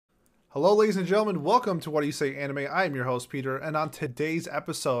Hello, ladies and gentlemen. Welcome to What Do You Say Anime. I am your host, Peter, and on today's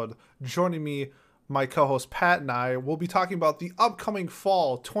episode, joining me, my co host Pat and I will be talking about the upcoming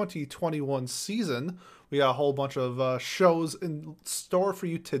fall 2021 season. We got a whole bunch of shows in store for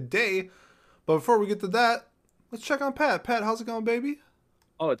you today. But before we get to that, let's check on Pat. Pat, how's it going, baby?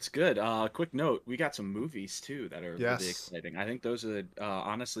 Oh, it's good. Quick note, we got some movies too that are really Yes. exciting. I think those are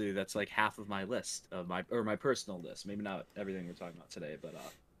honestly that's like half of my list of my personal list. Maybe not everything we're talking about today, but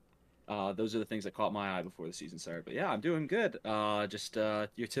those are the things that caught my eye before the season started. But yeah, I'm doing good. Just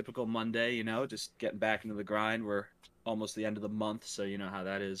your typical Monday, just getting back into the grind. We're almost the end of the month, so you know how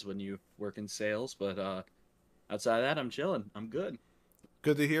that is when you work in sales. But outside of that, I'm chilling. I'm good.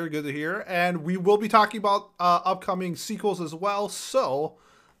 Good to hear. Good to hear. And we will be talking about upcoming sequels as well. So,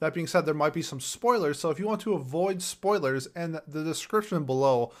 that being said, there might be some spoilers. So, if you want to avoid spoilers, in the description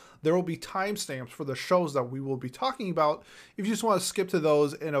below, there will be timestamps for the shows that we will be talking about. If you just want to skip to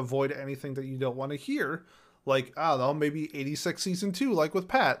those and avoid anything that you don't want to hear, like, I don't know, maybe 86 season 2, like with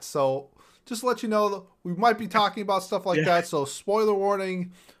Pat. So, just to let you know, we might be talking about stuff like Yeah. that. So, spoiler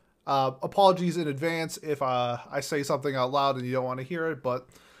warning. Apologies in advance if I say something out loud and you don't want to hear it, but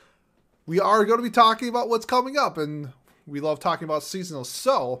we are going to be talking about what's coming up, and we love talking about seasonals.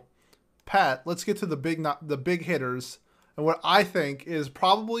 So, Pat, let's get to the big hitters, and what I think is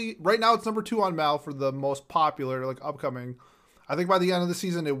probably right now it's number 2 on Mal for the most popular like upcoming. I think by the end of the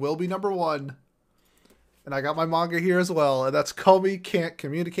season it will be number 1, and I got my manga here as well, and that's Komi Can't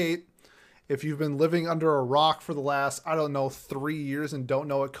Communicate. If you've been living under a rock for the last, I don't know, 3 years and don't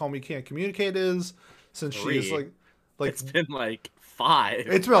know what Komi Can't Communicate is, since she is Three. like It's been like five.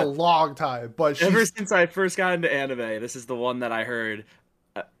 it's been a long time, but Ever she's since I first got into anime, this is the one that I heard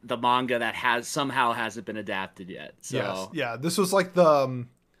the manga that has somehow hasn't been adapted yet. yes, So yeah. This was like the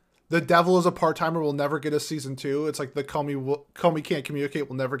Devil is a part timer will never get a season 2. It's like the Komi Can't Communicate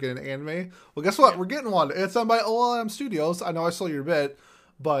will never get an anime. Well, guess what? yeah, We're getting one. It's done by OLM Studios. I know I stole your bit,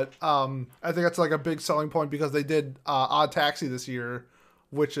 but I think that's like a big selling point because they did Odd Taxi this year,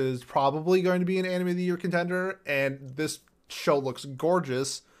 which is probably going to be an anime of the year contender, and this show looks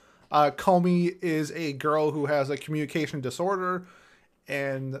gorgeous. Komi is a girl who has a communication disorder,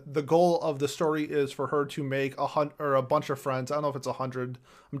 and the goal of the story is for her to make a bunch of friends. I don't know if it's 100.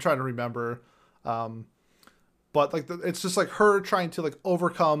 I'm trying to remember, um, but like it's just like her trying to like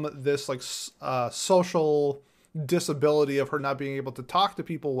overcome this like social disability of her not being able to talk to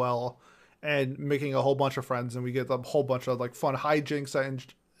people well, and making a whole bunch of friends. And we get a whole bunch of like fun hijinks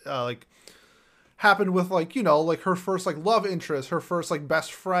that like happened with like like her first like love interest, her first like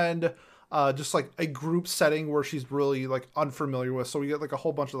best friend, just like a group setting where she's really like unfamiliar with. So we get like a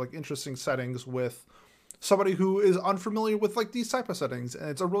whole bunch of like interesting settings with somebody who is unfamiliar with like these type of settings, and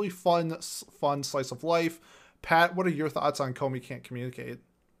it's a really fun slice of life. Pat, what are your thoughts on Comey Can't Communicate?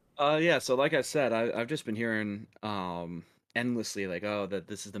 yeah. So like I said, I've just been hearing endlessly like, oh, that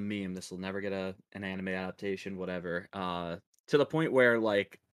this is the meme. This will never get an anime adaptation, whatever. To the point where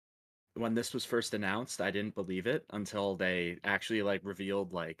like when this was first announced, I didn't believe it until they actually like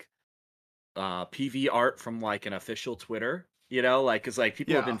revealed like PV art from like an official Twitter, like cuz like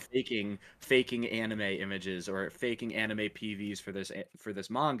people have been Yeah, faking anime images or faking anime PVs for this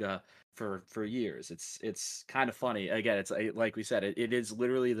manga for years. It's kind of funny. Again, it's like we said, it is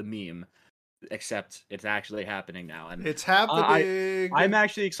literally the meme except it's actually happening now and it's I happening. I'm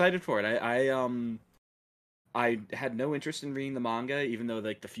actually excited for it. I had no interest in reading the manga, even though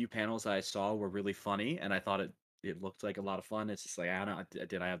like the few panels I saw were really funny, and I thought it looked like a lot of fun. It's just like I don't know,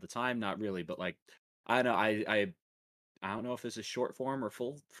 did I have the time? Not really, but like I don't know, I don't know if this is short form or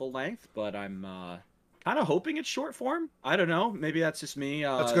full length, but I'm kind of hoping it's short form. I don't know, maybe that's just me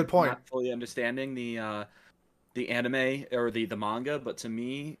That's a good point. not fully understanding the anime or the manga, but to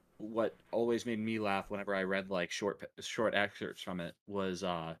me, what always made me laugh whenever I read like short excerpts from it was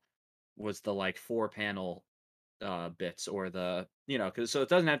the like four panel bits or the because so it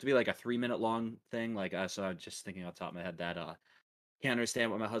doesn't have to be like a 3 minute long thing like so I'm just thinking off the top of my head that can't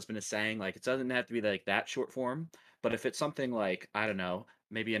understand what my husband is saying, like it doesn't have to be like that short form, but if it's something like I don't know,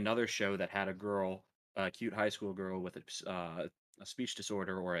 maybe another show that had a cute high school girl with a speech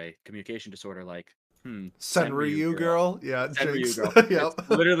disorder or a communication disorder like Senryu Senryu girl, girl, yeah, Senryu Jinx. girl, Yep. it's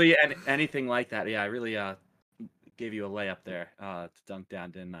literally anything like that. Yeah, I really gave you a layup there to dunk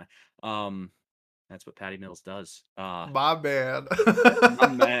down, didn't I? That's what Patty Mills does. My man. My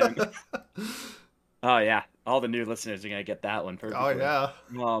man. Oh yeah, all the new listeners are gonna get that one Oh perfectly. yeah.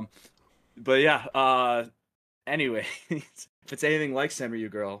 Um, but yeah. Anyway, if it's anything like Senryu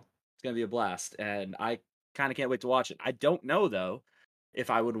Girl, it's gonna be a blast, and I kind of can't wait to watch it. I don't know though if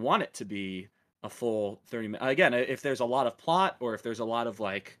I would want it to be a full 30 minutes. Again, if there's a lot of plot or if there's a lot of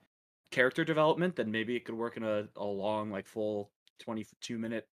like character development, then maybe it could work in a long, like, full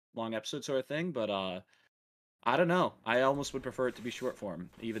 22-minute long episode sort of thing. But I don't know. I almost would prefer it to be short form,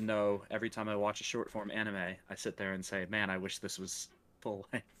 even though every time I watch a short form anime, I sit there and say, "Man, I wish this was full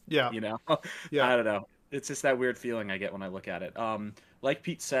length." Yeah, You know, yeah. I don't know. It's just that weird feeling I get when I look at it. Like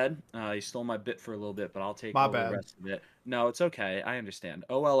Pete said, he stole my bit for a little bit, but I'll take My all the bad. rest of it. No, it's okay. I understand.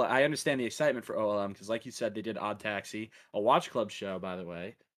 I understand the excitement for OLM because, like you said, they did Odd Taxi, a Watch Club show, by the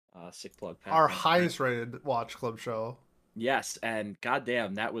way. Sick plug, Pat. Our Thank you. highest rated Watch Club show. Yes, and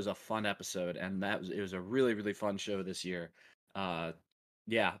goddamn, that was a fun episode, and it was a really really fun show this year. Uh,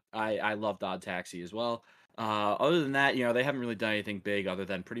 yeah, I loved Odd Taxi as well. Other than that, they haven't really done anything big other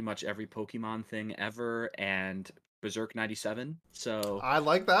than pretty much every Pokemon thing ever and Berserk 97. So I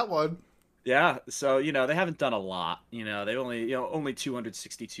like that one. yeah, so they haven't done a lot. They only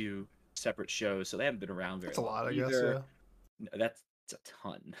 262 separate shows, so they haven't been around very That's a long lot, I guess. either. Yeah. No, that's a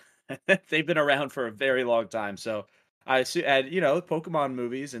ton. They've been around for a very long time. So I assume, and Pokemon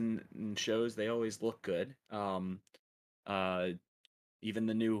movies and shows, they always look good. Uh, even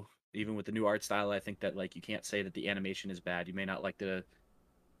the new, even with the new art style, I think that like you can't say that the animation is bad. You may not like the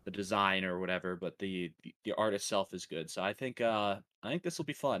design or whatever, but the art itself is good. So I think this will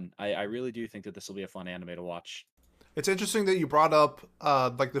be fun. I really do think that this will be a fun anime to watch. It's interesting that you brought up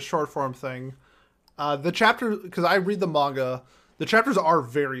like the short form thing. The chapter, because I read the manga, the chapters are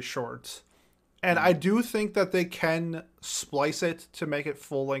very short, and I Mhm. do think that they can splice it to make it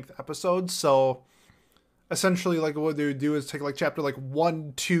full length episodes. So essentially, like what they would do is take like chapter like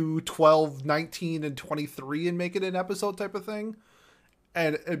 1, 2, 12, 19, and 23 and make it an episode type of thing.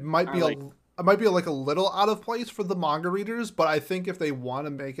 And I like it might be like a little out of place for the manga readers, but I think if they want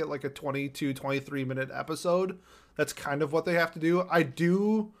to make it like a 22, 23 minute episode, that's kind of what they have to do. I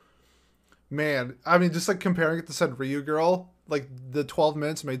do, man, I mean, just like comparing it to Senryu Girl, like the 12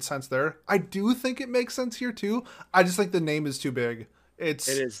 minutes made sense there. I do think it makes sense here too. I just think the name is too big.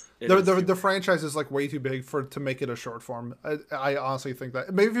 It's it is too the big. franchise is like way too big for to make it a short form. I honestly think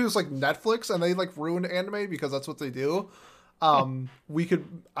that maybe if it was like Netflix and they like ruined anime because that's what they do.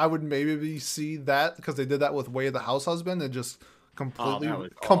 I would maybe see that because they did that with Way of the House Husband and just Oh, that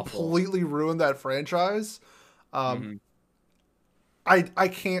was awful. completely ruined that franchise. Um, Hmm. I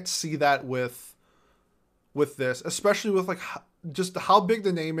can't see that with this, especially with like just how big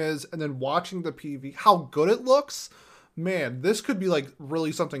the name is, and then watching the PV, how good it looks. Man, this could be like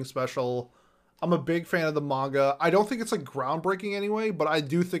really something special. I'm a big fan of the manga. I don't think it's like groundbreaking anyway, but I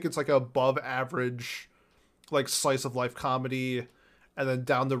do think it's like above average, like slice of life comedy, and then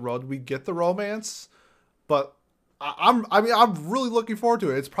down the road we get the romance. But I'm really looking forward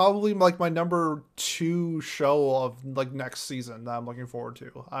to it. It's probably like my number two show of like next season that I'm looking forward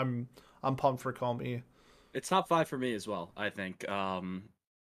to. I'm pumped for Comey. It's top five for me as well, I think.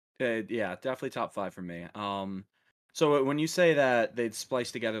 Yeah, definitely top five for me. So when you say that they'd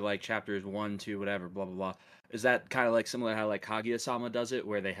splice together like chapters one, two, whatever, blah blah blah, is that kind of like similar how like Kaguya-sama does it,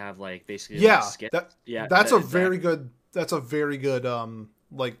 where they have like basically like Yeah, skits? Yeah, that's that a is that. very good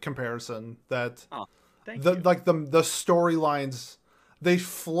like comparison that Oh, thank you. the storylines they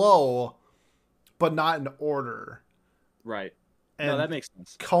flow but not in order. Right. No, that And makes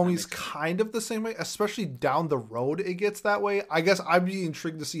sense. That Comey's makes sense. kind of the same way, especially down the road it gets that way. I guess I'd be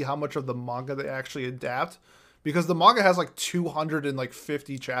intrigued to see how much of the manga they actually adapt because the manga has like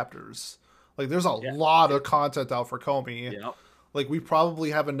 250 chapters. Like there's a Yeah. lot of It, content out for Comey. yeah. Like we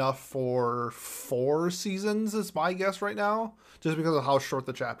probably have enough for 4 seasons is my guess right now, just because of how short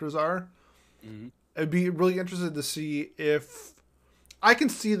the chapters are. Hmm. I'd be really interested to see if I can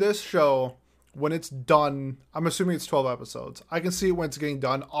see this show when it's done. I'm assuming it's 12 episodes. I can see it when it's getting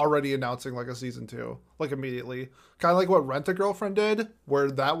done already announcing like a season 2, like immediately. Kind of like what Rent a Girlfriend did,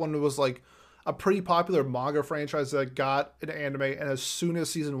 where that one was like a pretty popular manga franchise that got an anime, and as soon as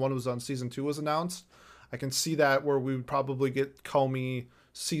season 1 was done, season 2 was announced. I can see that where we would probably get Comey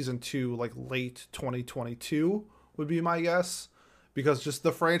season 2 like late 2022 would be my guess, because just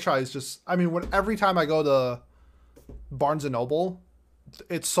the franchise just I mean when every time I go to Barnes and Noble,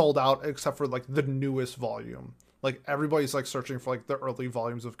 it's sold out except for like the newest volume. Like everybody's like searching for like the early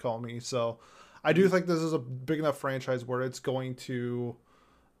volumes of Comey. So I do Hmm. think this is a big enough franchise where it's going to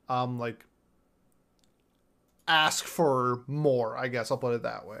like ask for more. I guess I'll put it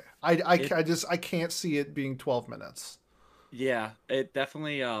that way. It I can't see it being 12 minutes. yeah, it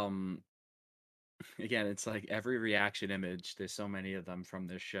definitely again, it's like every reaction image, there's so many of them from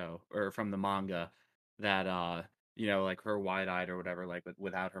this show or from the manga that like her wide-eyed or whatever, like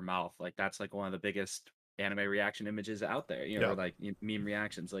without her mouth, like that's like one of the biggest anime reaction images out there, Yeah. or like meme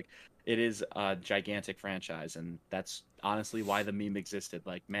reactions. Like it is a gigantic franchise, and that's honestly why the meme existed.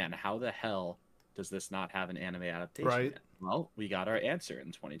 Like, man, how the hell does this not have an anime adaptation Right. yet? Well, we got our answer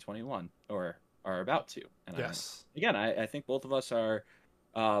in 2021, or are about to. And Yes. I think both of us are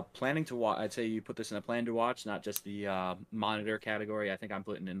planning to watch. I'd say you put this in a plan to watch, not just the monitor category. I think I'm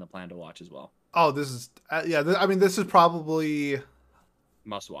putting in the plan to watch as well. Oh, this is yeah. I mean, this is probably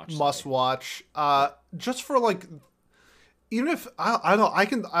Must watch must slay. watch. Yeah. Just for like, even if I don't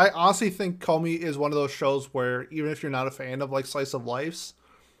know, I honestly think Comey is one of those shows where even if you're not a fan of like slice of lives,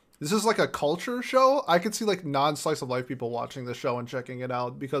 this is like a culture show. I could see like non slice of life people watching the show and checking it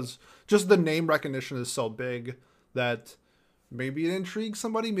out because just the name recognition is so big that maybe it intrigues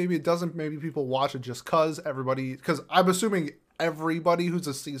somebody, maybe it doesn't. Maybe people watch it just because I'm assuming everybody who's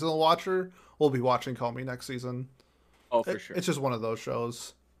a seasonal watcher will be watching Comey next season. Oh, for sure. It's just one of those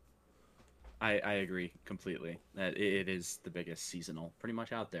shows. I agree completely that it is the biggest seasonal pretty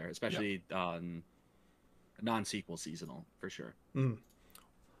much out there, Yeah. especially non-sequel seasonal for sure. Mm.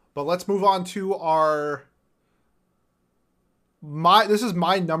 But let's move on to our my this is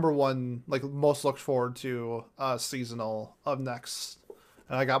my number one like most looked forward to seasonal of next.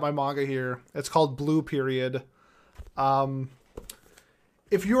 And I got my manga here. It's called Blue Period. Um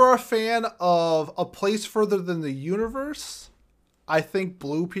if you're a fan of A Place Further Than the Universe, I think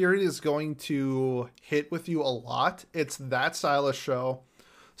Blue Period is going to hit with you a lot. It's that stylish show.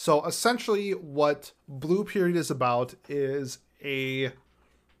 So essentially what Blue Period is about is a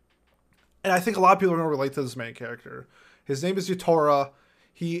and I think a lot of people are going to relate to this main character. His name is Yutora.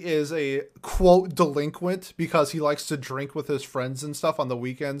 He is a quote delinquent because he likes to drink with his friends and stuff on the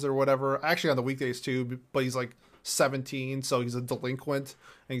weekends or whatever. Actually, on the weekdays too, but he's like 17, so he's a delinquent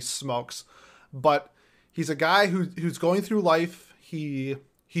and he smokes. But he's a guy who's going through life. He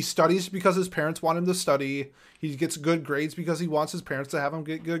studies because his parents want him to study. He gets good grades because he wants his parents to have him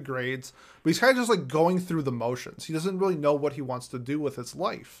get good grades. But he's kind of just like going through the motions. He doesn't really know what he wants to do with his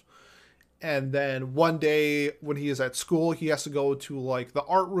life. And then one day when he is at school, he has to go to like the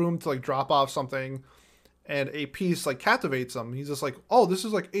art room to like drop off something, and a piece like captivates him. He's just like, oh, this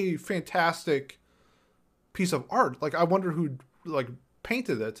is like a fantastic piece of art. Like I wonder who like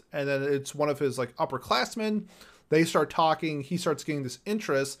painted it. And then it's one of his like upperclassmen. They start talking. He starts getting this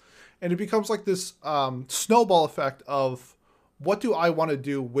interest, and it becomes like this snowball effect of what do I want to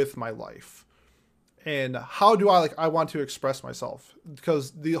do with my life, and how do I want to express myself,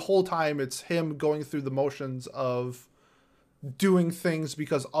 because the whole time it's him going through the motions of doing things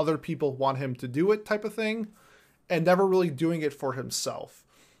because other people want him to do it type of thing, and never really doing it for himself.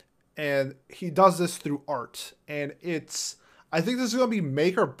 And he does this through art, and I think this is going to be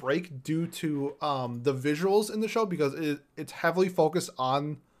make or break due to the visuals in the show, because it's heavily focused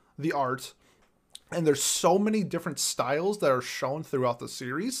on the art, and there's so many different styles that are shown throughout the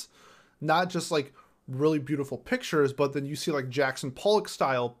series, not just like really beautiful pictures, but then you see like Jackson Pollock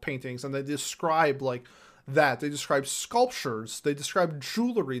style paintings, and they describe like that. They describe sculptures, they describe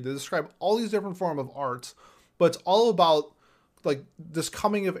jewelry, they describe all these different forms of art, but it's all about like this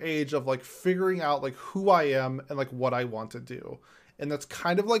coming of age of like figuring out like who I am and like what I want to do. And that's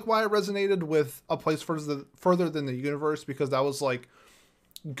kind of like why I resonated with A Place Further Than the Universe, because that was like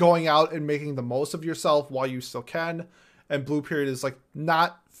going out and making the most of yourself while you still can. And Blue Period is like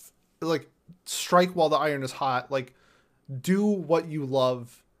not like strike while the iron is hot. Like do what you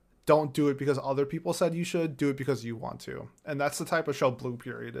love. Don't do it because other people said you should. Do it because you want to. And that's the type of show Blue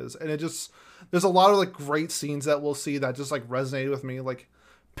Period is. And it just there's a lot of like great scenes that we'll see that just like resonated with me. Like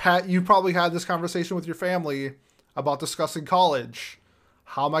Pat, you probably had this conversation with your family about discussing college.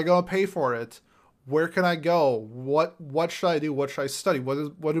 How am I going to pay for it? Where can I go? What should I do? What should I study?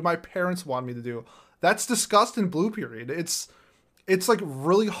 What do my parents want me to do? That's discussed in Blue Period. It's like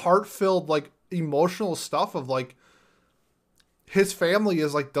really heart-filled like emotional stuff of like his family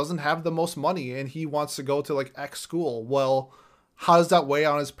is like doesn't have the most money and he wants to go to like X school. Well, how does that weigh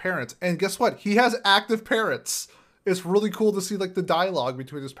on his parents? And guess what? He has active parents. It's really cool to see like the dialogue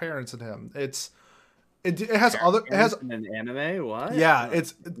between his parents and him. It has other it has In an anime, what? yeah,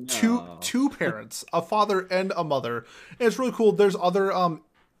 it's No. two parents, a father and a mother. And it's really cool. There's other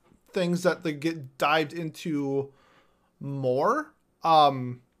things that they get dived into more.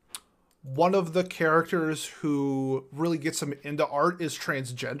 One of the characters who really gets him into art is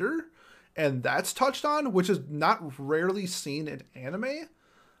transgender, and that's touched on, which is not rarely seen in anime.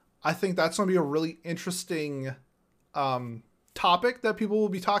 I think that's going to be a really interesting topic that people will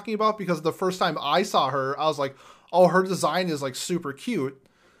be talking about, because the first time I saw her, I was like, oh, her design is like super cute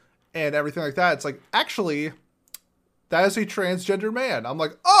and everything like that. It's like, actually, that is a transgender man. I'm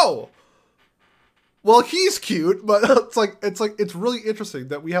like, oh, Well, he's cute, but it's really interesting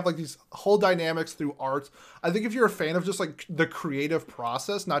that we have like these whole dynamics through art. I think if you're a fan of just like the creative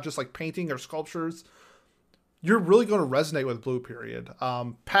process, not just like painting or sculptures, you're really going to resonate with Blue Period.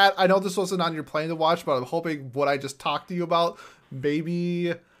 Pat, I know this wasn't on your plan to watch, but I'm hoping what I just talked to you about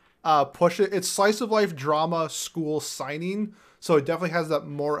maybe push it. It's slice of life drama school signing, so it definitely has that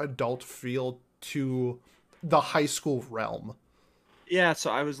more adult feel to the high school realm. Yeah,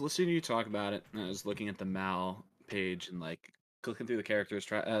 so I was listening to you talk about it, and I was looking at the Mal page and like clicking through the characters.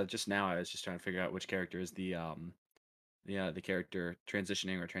 Just now, I was just trying to figure out which character is the character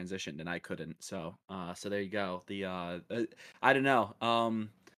transitioning or transitioned, and I couldn't. So there you go. I don't know.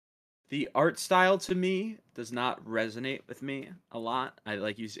 The art style to me does not resonate with me a lot. I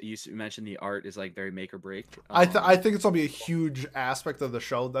like you mentioned the art is like very make or break. I think it's gonna be a huge aspect of the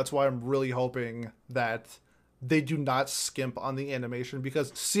show. That's why I'm really hoping that they do not skimp on the animation,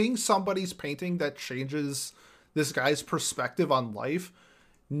 because seeing somebody's painting that changes this guy's perspective on life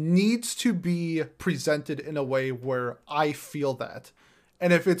needs to be presented in a way where I feel that.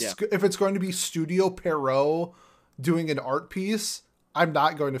 And Yeah. if it's going to be Studio Perot doing an art piece, I'm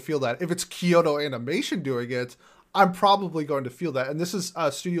not going to feel that. If it's Kyoto Animation doing it, I'm probably going to feel that. And this is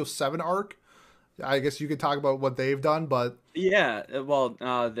Studio 7 arc. I guess you could talk about what they've done, but Yeah, well,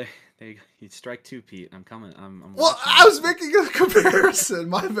 they you strike two, Pete. I'm coming. I'm well, watching I this. was making a comparison.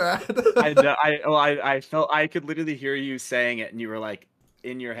 My bad. I know, I felt I could literally hear you saying it, and you were like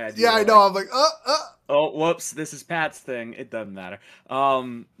in your head. You Yeah, I were know. like, I'm like, "Oh, whoops, this is Pat's thing." It doesn't matter.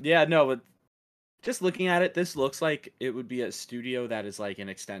 Yeah, no, but just looking at it, this looks like it would be a studio that is like an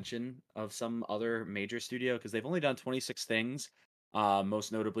extension of some other major studio because they've only done 26 things.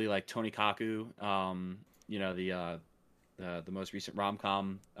 Most notably like Tony Kaku. You know the most recent rom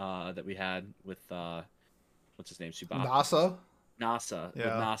com that we had with what's his name, Subak. NASA. NASA with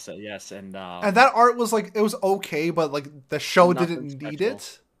Yeah. NASA, yes, and And that art was like, it was okay, but like the show nothing didn't need special.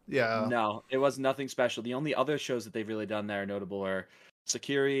 it. Yeah. No, it was nothing special. The only other shows that they've really done that are notable are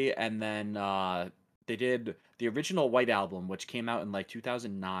Sakiri, and then they did the original White Album, which came out in like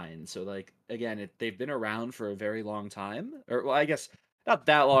 2009. So like again, they've been around for a very long time, or well, I guess not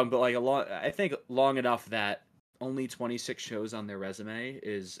that long, but like a long. I think long enough that only 26 shows on their resume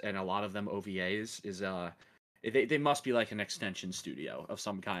is, and a lot of them OVAs is they must be like an extension studio of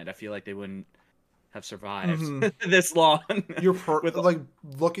some kind. I feel like they wouldn't have survived Hmm. this long with Like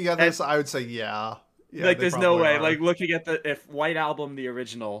looking at and this, I would say, yeah. Yeah, like they there's no probably way are. like looking at the if White Album the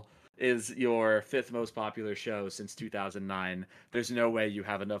original is your fifth most popular show since 2009, there's no way you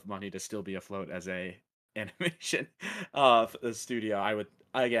have enough money to still be afloat as a animation studio. I would,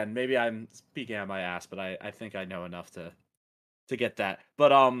 again, maybe I'm speaking out my ass, but I think I know enough to get that.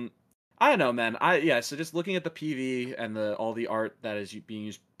 But I don't know, man. So just looking at the PV and the all the art that is being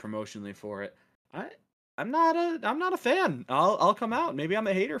used promotionally for it, I I'm not a fan. I'll come out. Maybe I'm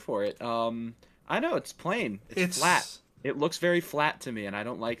a hater for it. I know it's plain. It's flat. It's It looks very flat to me, and I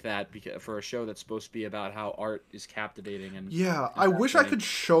don't like that because for a show that's supposed to be about how art is captivating yeah. and I wish I fascinating. could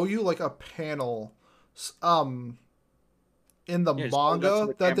show you like a panel, s- um, in the Yeah, just hold it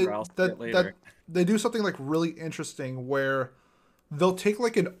up to manga the camera. I'll see it that later. they do something like really interesting where they'll take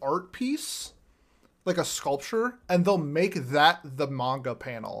like an art piece, like a sculpture, and they'll make that the manga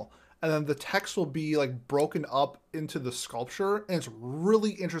panel, and then the text will be like broken up into the sculpture, and it's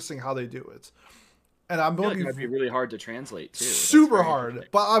really interesting how they do it. And I'm I feel going like to it might be be really hard to translate too. That's super very hard, interesting.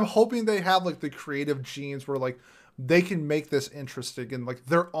 but I'm hoping they have like the creative genes where like they can make this interesting in like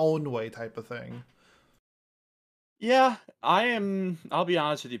their own way type of thing. Yeah, I am. I'll be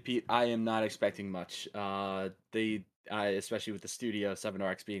honest with you, Pete. I am not expecting much. Especially with the Studio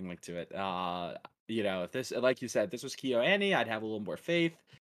 7RX being linked to it. If this, like you said, if this was Kyo Annie, I'd have a little more faith.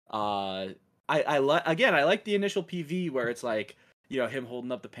 Uh, I like the initial PV where it's like him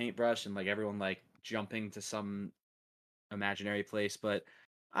holding up the paintbrush and like everyone like jumping to some imaginary place, but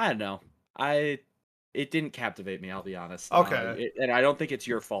I don't know. I It didn't captivate me. I'll be honest. Okay. And I don't think it's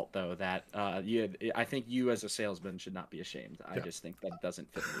your fault though that I think you as a salesman should not be ashamed. I Yeah. just think that it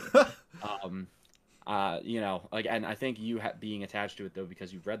doesn't fit me. Um, like, and I think you being attached to it though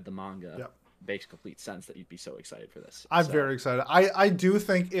because you've read the manga Yeah. makes complete sense that you'd be so excited for this. I'm So very excited. I do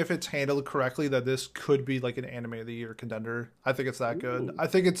think if it's handled correctly that this could be like an anime of the year contender. I think it's that good. ooh, I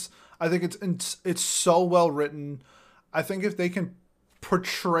think it's so well written. I think if they can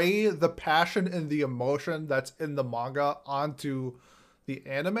portray the passion and the emotion that's in the manga onto the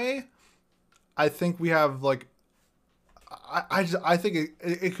anime, I think we have like I think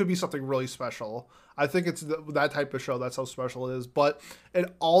it could be something really special. I think it's that type of show. That's how special it is. But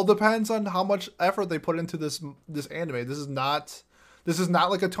it all depends on how much effort they put into this anime. This is not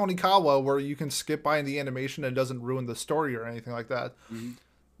like a Tonikawa where you can skip by in the animation and it doesn't ruin the story or anything like that. Mhm.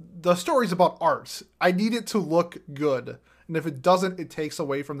 The story's about art. I need it to look good. And if it doesn't, it takes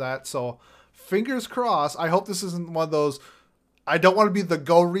away from that. So fingers crossed. I hope this isn't one of those. I don't want to be the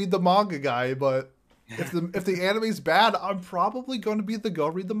go read the manga guy, but if the anime's bad, I'm probably going to be the go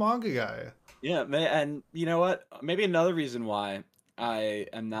read the manga guy. Yeah, and you know what? Maybe another reason why I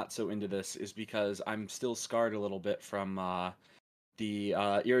am not so into this is because I'm still scarred a little bit from the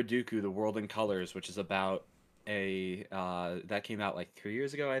Iraduku, The World in Colors, which is about a that came out like 3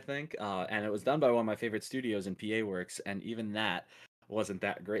 years ago, I think, and it was done by one of my favorite studios in PA Works, and even that wasn't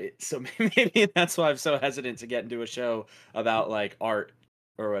that great. So maybe that's why I'm so hesitant to get into a show about like art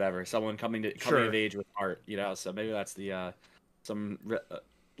or whatever, someone coming of Sure. age with art, you know. So maybe that's the some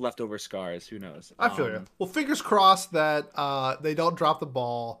leftover scars. Who knows? I feel you. Well, fingers crossed that they don't drop the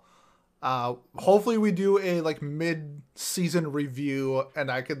ball. Hopefully we do a like mid-season review,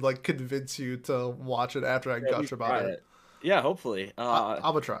 and I could like convince you to watch it after I At gush least about try it. it. Yeah, hopefully. I'm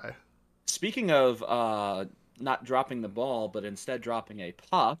gonna try. Speaking of not dropping the ball, but instead dropping a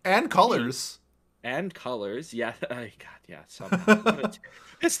puck And he- colors. and colors. Yeah, God, yeah. Somehow,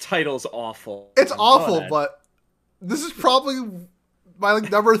 this title's awful. It's Go awful, ahead. but this is probably my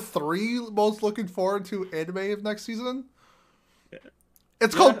like number 3 most looking forward to anime of next season.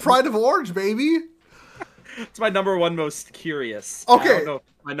 It's Yeah, called Pride of Orange, baby. it's my number one most curious. I Okay, don't know if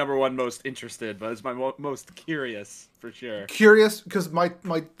it's my number one most interested, but it's my most curious for sure. curious because my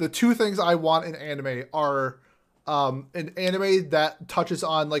the two things I want in anime are an anime that touches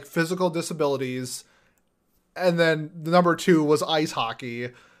on like physical disabilities, and then the number 2 was ice hockey.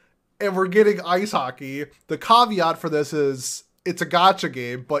 And we're getting ice hockey. The caveat for this is it's a gotcha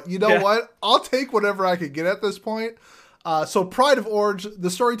game, but you know Yeah. what? I'll take whatever I can get at this point. So Pride of Orange, the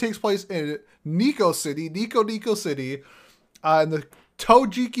story takes place in Nico City, Nico City, in the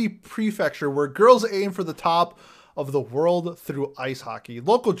Tojiki Prefecture, where girls aim for the top of the world through ice hockey.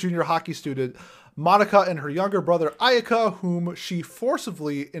 Local junior hockey student Monica and her younger brother Ayaka, whom she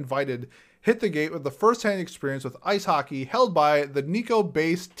forcibly invited, hit the gate with the first-hand experience with ice hockey held by the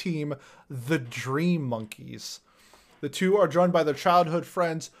Nico-based team, the Dream Monkeys. The two are joined by their childhood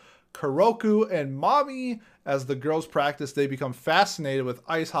friends Kuroku and Mami. As the girls practice, they become fascinated with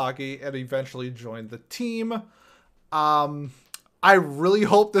ice hockey and eventually join the team. I really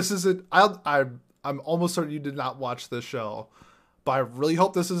hope this isn't. I'm almost certain you did not watch this show, but I really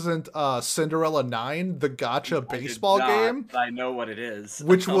hope this isn't Cinderella 9, the gotcha I did baseball not, game, but I know what it is.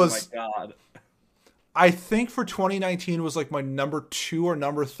 which Oh was my God. I think for 2019 was like my number 2 or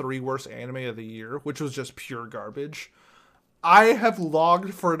number 3 worst anime of the year, which was just pure garbage. I have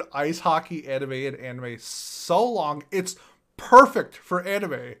longed for an ice hockey anime in anime so long. It's perfect for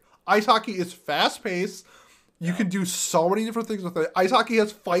anime. Ice hockey is fast paced. You can do so many different things with it. Ice hockey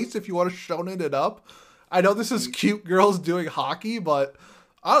has fights if you want to shonen it up. I know this is cute girls doing hockey, but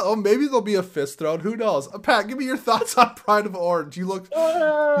I don't know. Maybe there'll be a fist thrown. Who knows? Pat, give me your thoughts on Pride of Orange. You look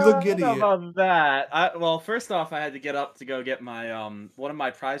giddy. I don't know about that. Well, first off, I had to get up to go get my one of my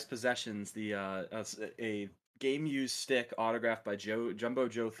prized possessions, a game used stick autographed by Jumbo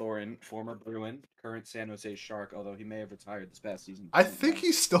Joe Thorin, former Bruin, current San Jose Shark, although he may have retired this past season. I think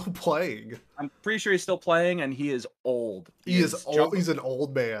he's still playing. I'm pretty sure he's still playing, and he is old. He is old. He's an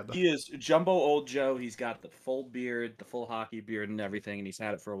old man. He is Jumbo Old Joe. He's got the full beard, the full hockey beard, and everything, and he's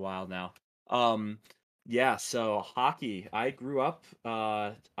had it for a while now. Yeah. So hockey. I grew up.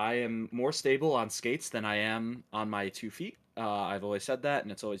 I am more stable on skates than I am on my 2 feet. I've always said that,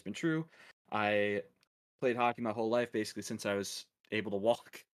 and it's always been true. I played hockey my whole life, basically since I was able to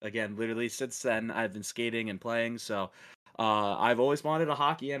walk. Again, literally since then, I've been skating and playing. So I've always wanted a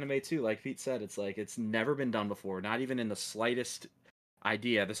hockey anime too. Like Pete said, it's like it's never been done before, not even in the slightest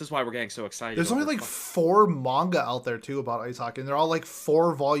idea. This is why we're getting so excited. There's only like 4 manga out there too about ice hockey, and they're all like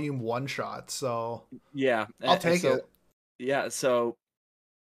 4-volume one shots. So yeah, I'll take it. Yeah, so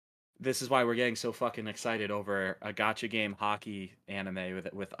this is why we're getting so fucking excited over a gotcha game hockey anime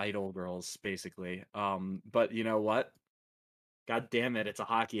with idol girls, basically. But you know what? God damn it, it's a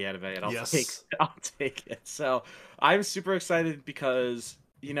hockey anime, and Yes. I'll take it. So I'm super excited because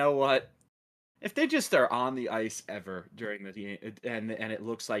you know what? If they just are on the ice ever during the game, and it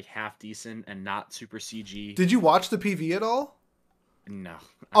looks like half decent and not super CG, Did you watch the PV at all? no.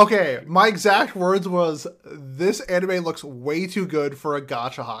 Okay, my exact words was this anime looks way too good for a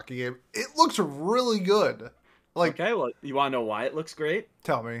gacha hockey game. It looks really good. Like, Okay, well, you want to know why it looks great?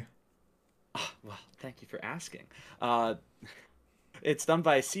 tell me. Well, thank you for asking. It's done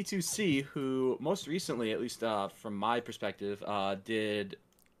by C2C, who most recently, at least from my perspective, did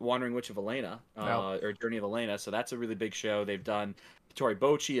Wandering Witch of Elena, Yep. or Journey of Elena. So that's a really big show. They've done Tori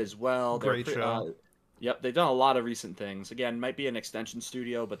Bochi as well. Great show. Yep, they've done a lot of recent things. Again, might be an extension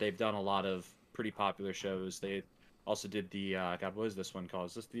studio, but they've done a lot of pretty popular shows. They also did the God, what is this one called?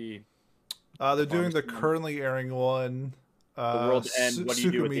 Is this the They're doing the pharmacy one? currently airing one, The World End. What do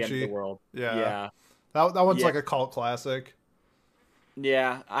you do at the end of the Tsukimichi. world? Yeah, Yeah, that one's yeah, like a cult classic.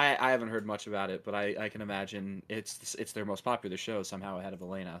 yeah. I haven't heard much about it, but I can imagine it's their most popular show somehow ahead of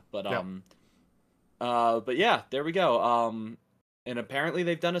Elena. Yep. But yeah, there we go. And apparently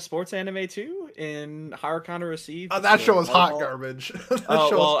they've done a sports anime too in Harukan Received. It's That the show is hot volleyball. garbage. That Oh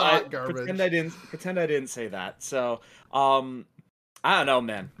show is well, I hot pretend garbage. I didn't say that. So, I don't know,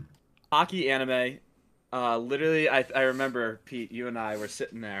 man. Hockey anime. Literally, I remember Pete. You and I were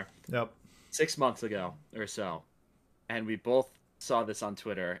sitting there Yep. 6 months ago or so, and we both saw this on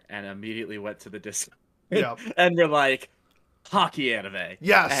Twitter and immediately went to the Discord Yep. and we're like, hockey anime. And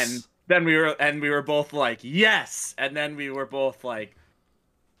Yes. then we were both like, yes. And then we were both like,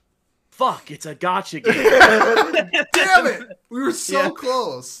 fuck, it's a gotcha game. Damn it! We were so Yeah.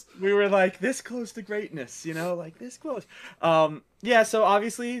 close. We were like this close to greatness, you know, like this close. Yeah, so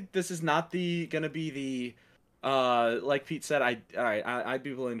obviously this is not gonna be the like Pete said, I'd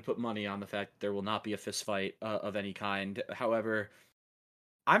be willing to put money on the fact that there will not be a fist fight of any kind. However,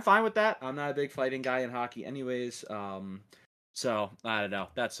 I'm fine with that. I'm not a big fighting guy in hockey anyways. So I don't know.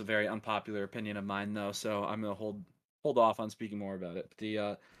 That's a very unpopular opinion of mine though, so I'm gonna hold off on speaking more about it.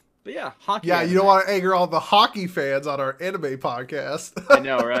 But yeah, hockey Yeah, you don't anime. want to anger all the hockey fans on our anime podcast. I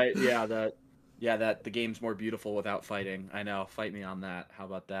know, right? That the game's more beautiful without fighting. I know. Fight me on that. How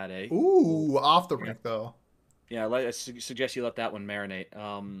about that, eh? Ooh, off the Yeah. rink though. Yeah, I suggest you let that one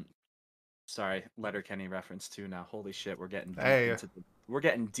marinate. Sorry, Letterkenny reference too. Now, holy shit, we're getting Hey,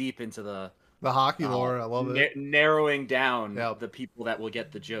 deep into the the hockey lore, I love it. narrowing down Yep. the people that will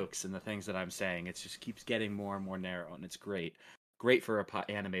get the jokes and the things that I'm saying. It just keeps getting more and more narrow, and it's great for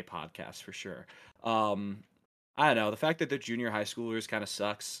a anime podcast for sure. I don't know, the fact that they're junior high schoolers kind of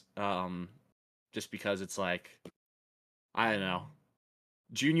sucks. Just because it's like, I don't know,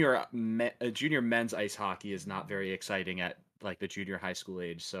 junior men's ice hockey is not very exciting at like the junior high school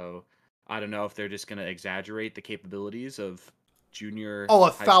age. So I don't know if they're just gonna exaggerate the capabilities of junior Oh,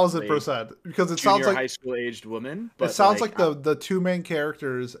 high school age, 1,000%. Because junior high school aged women. it But sounds like, like the two main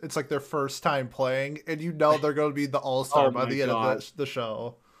characters. It's like their first time playing, and you know they're going to be the all star oh by my the end of god, the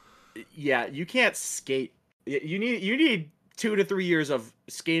show. yeah, you can't skate. You need 2 to 3 years of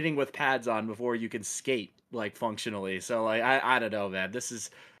skating with pads on before you can skate like functionally. So like I don't know, man. This is,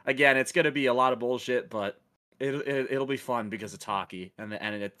 again, it's gonna be a lot of bullshit, but it'll be fun because it's hockey and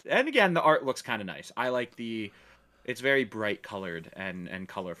again the art looks kind of nice. I like it's very bright colored and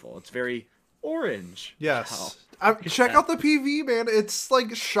colorful. It's very orange. Yes. Check Yeah. out the PV, man. It's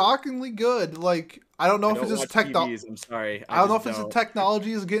like shockingly good. Like I don't know I if it's don't just watch TVs. I'm sorry. I don't know just if it's the don't.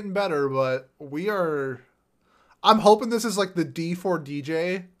 technology is getting better, but we are. I'm hoping this is like the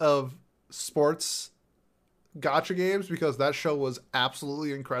D4DJ of sports gotcha games because that show was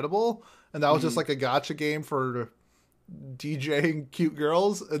absolutely incredible, and that was just Mhm. like a gotcha game for DJing cute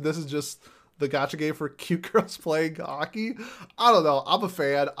girls, and this is just the gotcha game for cute girls playing hockey. I don't know. I'm a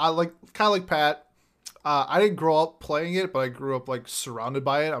fan. I like kind of like Pat. I didn't grow up playing it, but I grew up like surrounded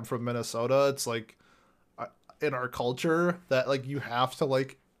by it. I'm from Minnesota. It's like in our culture that like you have to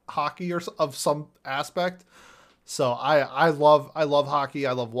like hockey or of some aspect. So I love hockey.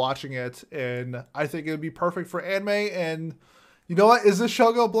 I love watching it, and I think it would be perfect for anime. And you know what? Is this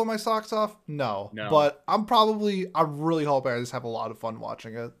show gonna blow my socks off? No, No. but I'm really hoping I just have a lot of fun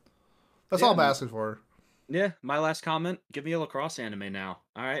watching it. That's all Yeah. I'm asking for. Yeah, my last comment, give me a lacrosse anime now.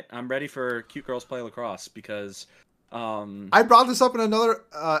 All right, I'm ready for cute girls play lacrosse because I brought this up in another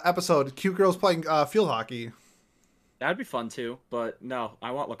episode. Cute girls playing field hockey. that'd be fun too. But no, I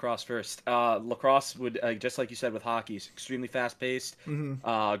want lacrosse first. Lacrosse would, just like you said with hockey, is extremely fast paced.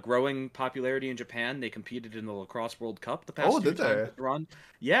 Mm-hmm. Growing popularity in Japan. They competed in the Lacrosse World Cup the Oh, past did two times they? they run.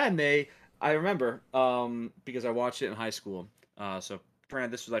 Yeah, and I remember because I watched it in high school. So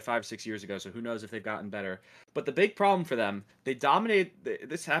granted, this was like 5 or 6 years ago, so who knows if they've gotten better. But the big problem for them, they dominate.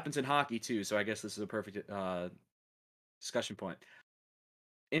 This happens in hockey too, so I guess this is a perfect discussion point.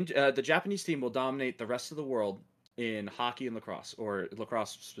 The Japanese team will dominate the rest of the world in hockey and lacrosse, or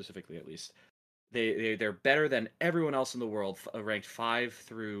lacrosse specifically, at least. They're better than everyone else in the world, ranked 5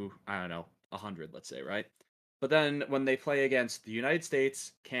 through, I don't know, 100, let's say, right? But then when they play against the United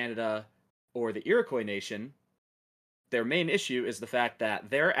States, Canada, or the Iroquois Nation, their main issue is the fact that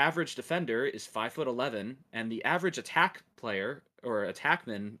their average defender is 5'11", and the average attack player or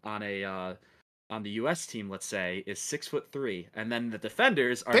attackman on on the U.S. team, let's say, is 6'3", and then the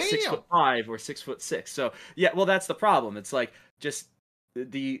defenders are Damn. 6'5" or 6'6". So yeah, well, that's the problem. It's like just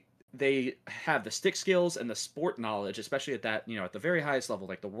they have the stick skills and the sport knowledge, especially at that, at the very highest level,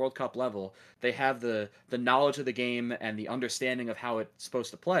 like the World Cup level. They have the knowledge of the game and the understanding of how it's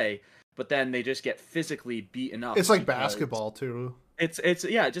supposed to play, but then they just get physically beaten up. It's like because basketball too. it's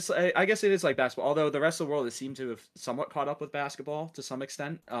yeah, just I guess it is like basketball. Although the rest of the world has seemed to have somewhat caught up with basketball to some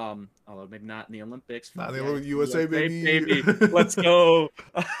extent. Although maybe not in the Olympics. Not the Yeah, USA, baby. Let's go.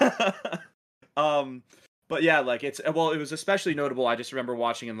 um, but yeah, like it was especially notable. I just remember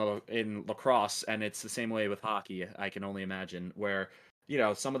watching in lacrosse, and it's the same way with hockey. I can only imagine where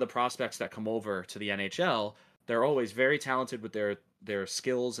some of the prospects that come over to the NHL, they're always very talented with their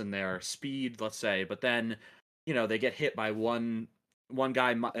skills and their speed, let's say, but then they get hit by one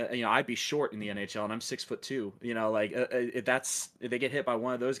guy. I'd be short in the NHL and I'm 6'2". They get hit by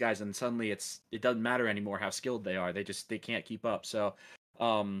one of those guys and suddenly it doesn't matter anymore how skilled they are. They can't keep up. So,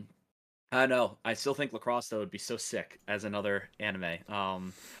 I don't know. I still think lacrosse though would be so sick as another anime.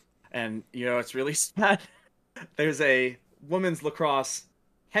 And it's really sad. There's a women's lacrosse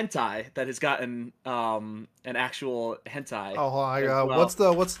hentai that has gotten an actual hentai. Oh, hold on. well.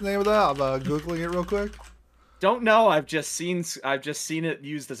 What's the name of that? I'm googling it real quick. Don't know. I've just seen it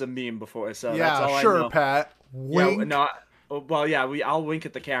used as a meme before. So yeah, that's all sure, I know. Pat. Wink. Yeah, no. Well, yeah, I'll wink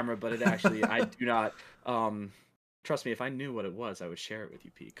at the camera, but it actually I do not. Trust me, if I knew what it was, I would share it with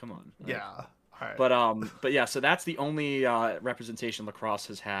you, Pete. Come on. Yeah. All right. But yeah, so that's the only representation lacrosse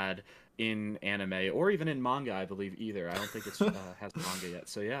has had in anime or even in manga, I believe either. I don't think it's has manga yet.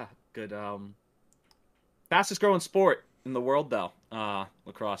 So yeah, good. Fastest growing sport in the world though,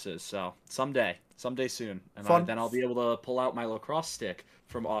 lacrosse is. So someday soon, and then I'll be able to pull out my lacrosse stick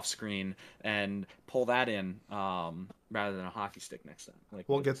from off screen and pull that in rather than a hockey stick next time.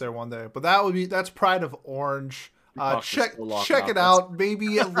 We'll get there one day, but that's Pride of Orange. Check it out.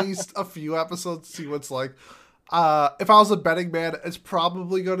 Maybe at least a few episodes to see what it's like. If I was a betting man, it's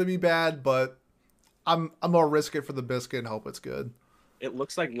probably going to be bad, but I'm gonna risk it for the biscuit and hope it's good. It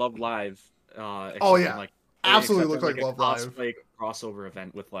looks like Love Live. Oh yeah, absolutely looks like Love Live. Like crossover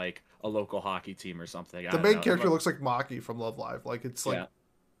event with like a local hockey team or something. The main character looks like Maki from Love Live. Like it's like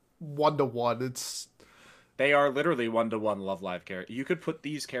 1-to-1. They are literally 1-to-1 Love Live characters. You could put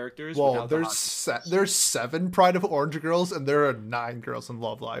these characters. Whoa, there's 7 Pride of Orange girls, and there are 9 girls in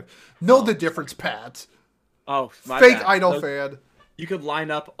Love Live. Know the difference, Pat. Oh, my fake bad. idol fan. You could line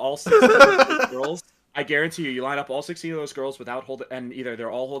up all 16 of those girls. I guarantee you line up all 16 of those girls without holding, and either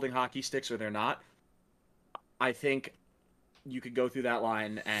they're all holding hockey sticks or they're not. I think you could go through that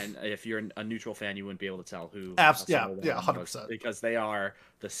line, and if you're a neutral fan, you wouldn't be able to tell who. Yeah, 100%. Because they are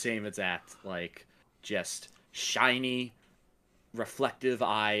the same exact, like, just shiny,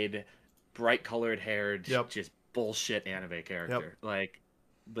 reflective-eyed, bright-colored haired, just bullshit anime character. But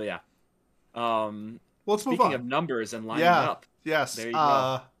yeah. Let's move on. Speaking of numbers and lining up. Yes. There you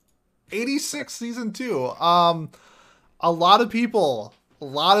go. 86 season 2. A lot of people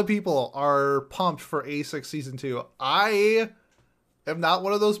are pumped for 86 season 2. I am not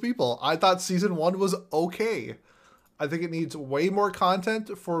one of those people. I thought season 1 was okay. I think it needs way more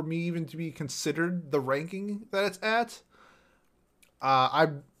content for me even to be considered the ranking that it's at. I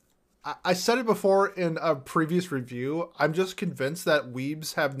said it before in a previous review. I'm just convinced that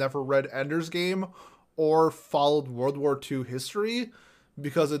weebs have never read Ender's Game or followed World War II history,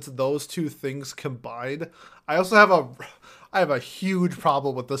 because it's those two things combined. I also have a huge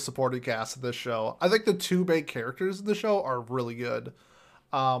problem with the supporting cast of this show. I think the 2 main characters in the show are really good.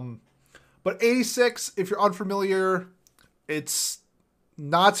 But 86, if you're unfamiliar, it's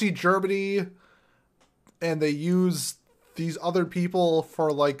Nazi Germany, and they use these other people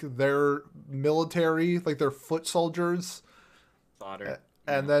for like their military, like their foot soldiers. Fodder.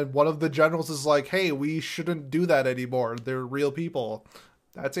 And then one of the generals is like, hey, we shouldn't do that anymore. They're real people.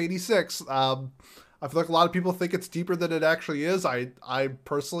 That's 86. I feel like a lot of people think it's deeper than it actually is. I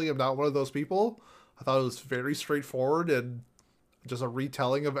personally am not one of those people. I thought it was very straightforward and just a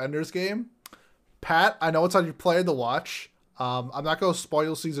retelling of Ender's Game. Pat, I know it's on your plan to watch. I'm not going to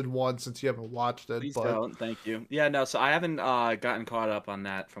spoil season 1 since you haven't watched it. Please don't. Thank you. Yeah, no. So I haven't gotten caught up on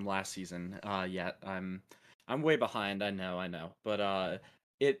that from last season yet. I'm way behind. I know. But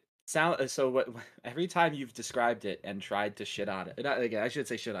it sounds so. What every time you've described it and tried to shit on it, I should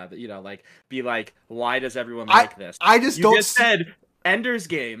say shit on it, but like be like, why does everyone like this? You just said Ender's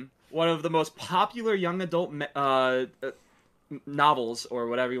Game, one of the most popular young adult novels or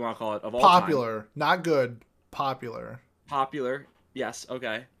whatever you want to call it of all time. Popular, not good. Popular, yes,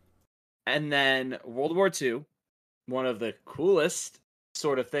 okay. And then World War II, one of the coolest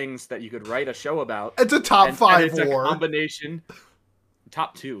sort of things that you could write a show about. It's a top And 5 it's a war. combination.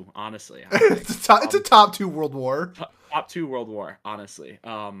 Top 2, honestly. It's a top 2 world war. Top 2 world war, honestly.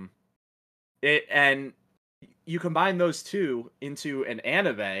 And you combine those two into an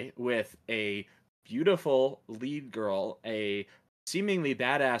anime with a beautiful lead girl, a seemingly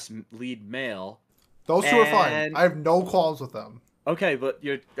badass lead male. Those two are fine. I have no qualms with them. Okay, but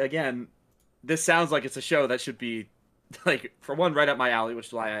this sounds like it's a show that should be, like, for one, right up my alley, which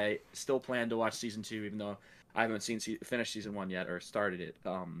is why I still plan to watch season 2, even though I haven't finished season 1 yet, or started it,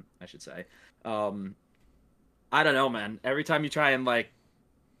 I should say. I don't know, man. Every time you try and like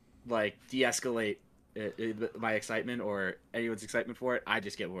de-escalate my excitement or anyone's excitement for it, I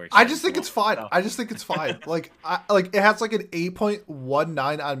just get worried. I just think it's fine. So. I just think it's fine. Like it has like an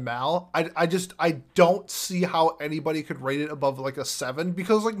 8.19 on Mal. I don't see how anybody could rate it above like a 7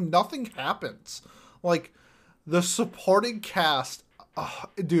 because like nothing happens. Like the supporting cast,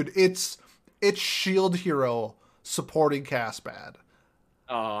 dude, it's Shield Hero supporting cast bad.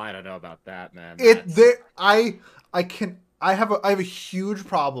 Oh, I don't know about that, man. I have a huge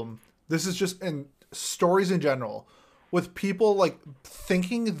problem. This is just in stories in general with people like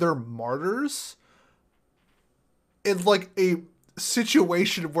thinking they're martyrs in like a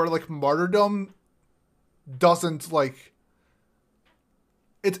situation where like martyrdom doesn't like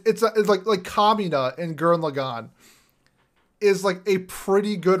it's like Kamina in Gurren Lagann is like a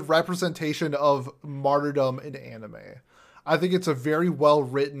pretty good representation of martyrdom in anime. I think it's a very well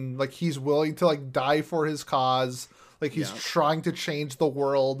written, like he's willing to like die for his cause, like he's trying to change the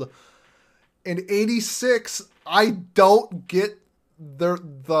world. In 86, I don't get the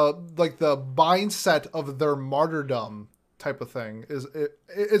mindset of their martyrdom type of thing.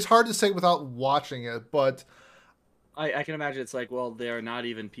 It's hard to say without watching it, but I can imagine it's like, well, they're not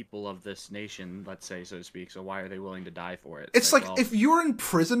even people of this nation, let's say, so to speak, so why are they willing to die for it? It's like well, if you were in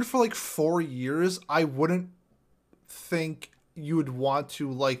prison for like 4 years, I wouldn't think you would want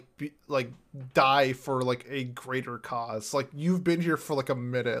to die for like a greater cause. Like you've been here for like a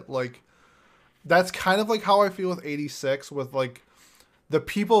minute, like that's kind of like how I feel with 86, with like the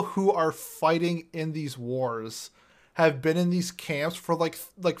people who are fighting in these wars have been in these camps for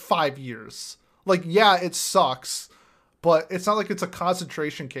like 5 years. Like, yeah, it sucks, but it's not like it's a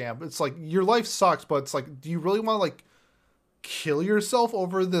concentration camp. It's like your life sucks, but it's like, do you really want to like kill yourself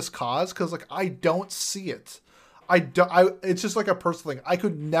over this cause? Because like I don't see it. It's just like a personal thing. I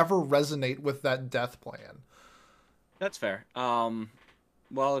could never resonate with that death plan. That's fair. Well,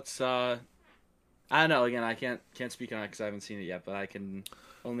 it's I don't know. Again, I can't speak on it because I haven't seen it yet, but I can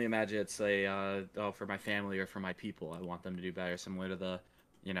only imagine it's a for my family or for my people. I want them to do better, similar to the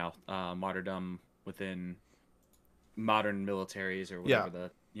martyrdom within modern militaries or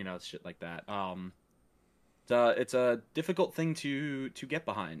whatever shit like that. It's a difficult thing to get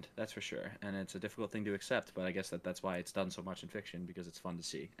behind, that's for sure, and it's a difficult thing to accept. But I guess that's why it's done so much in fiction, because it's fun to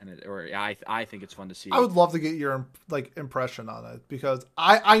see, I think it's fun to see. I would love to get your like impression on it, because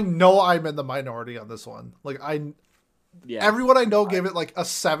I know I'm in the minority on this one. Like everyone I know gave it like a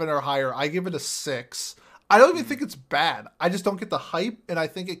 7 or higher. I give it a 6. I don't even think it's bad. I just don't get the hype, and I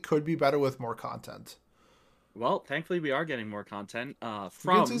think it could be better with more content. Well, thankfully we are getting more content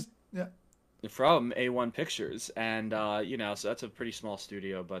from A1 Pictures, and so that's a pretty small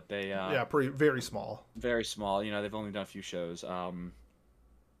studio, but they very small. Very small. They've only done a few shows.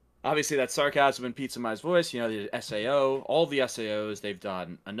 Obviously that's Sarcasm and Pizza Mice Voice, the SAO, all the SAOs. They've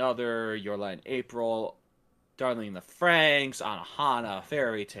done Another, Your Lie in April, Darling in the Franxx, Anohana,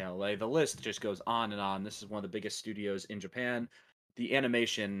 Fairy Tail. Like, the list just goes on and on. This is one of the biggest studios in Japan. The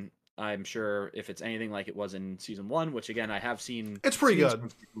animation, I'm sure, if it's anything like it was in season 1, which again I have seen, it's pretty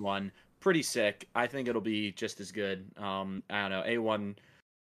good. Season 1, pretty sick. I think it'll be just as good. I don't know. A1,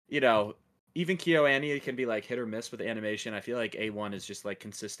 even KyoAni can be like hit or miss with animation. I feel like A1 is just like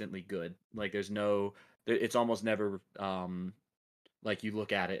consistently good. Like it's almost never like you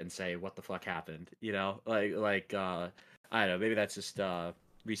look at it and say, what the fuck happened? Like I don't know, maybe that's just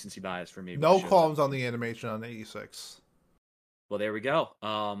recency bias for me. No qualms on the animation on 86. Well, there we go.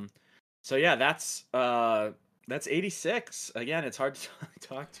 So yeah, that's 86. Again, it's hard to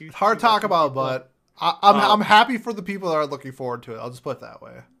talk to. Hard to talk about, but I'm happy for the people that are looking forward to it. I'll just put it that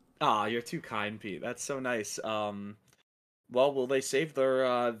way. Ah, you're too kind, Pete. That's so nice. Well, will they save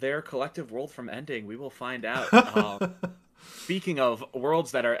their collective world from ending? We will find out. Speaking of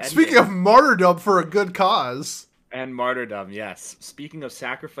worlds that are ending. Speaking of martyrdom for a good cause. And martyrdom, yes. Speaking of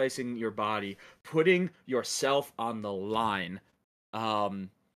sacrificing your body, putting yourself on the line. We've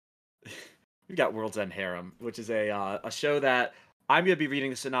got World's End Harem, which is a show that I'm going to be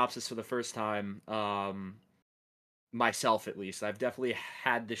reading the synopsis for the first time myself at least. I've definitely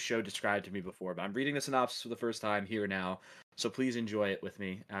had this show described to me before, but I'm reading the synopsis for the first time here now. So please enjoy it with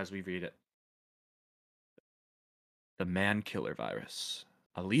me as we read it. The man killer virus,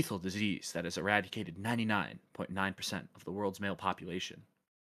 a lethal disease that has eradicated 99.9% of the world's male population.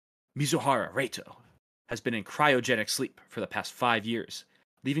 Mizuhara Reito has been in cryogenic sleep for the past 5 years,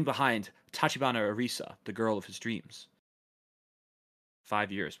 leaving behind Tachibana Arisa, the girl of his dreams.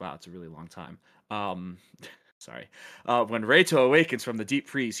 5 years, wow, it's a really long time. Sorry. When Reito awakens from the deep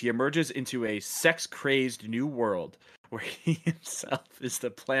freeze, he emerges into a sex-crazed new world where he himself is the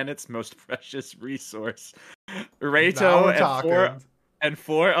planet's most precious resource. Reito and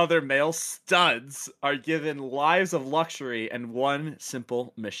four other male studs are given lives of luxury and one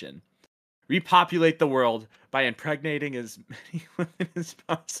simple mission: repopulate the world by impregnating as many women as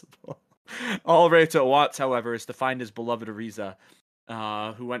possible. All Reito wants, however, is to find his beloved Ariza,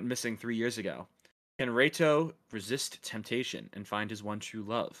 who went missing 3 years ago. Can Reito resist temptation and find his one true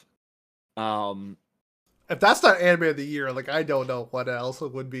love? If that's not anime of the year, like, I don't know what else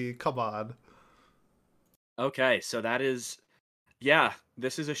it would be. Come on. Okay, so that is, yeah,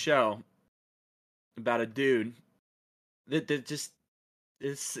 this is a show about a dude that just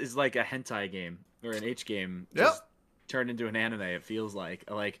is like a hentai game or an H game just turned into an anime. It feels like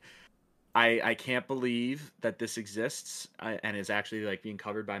I can't believe that this exists and is actually like being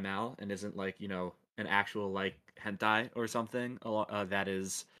covered by Mal and isn't like, you know, an actual like hentai or something that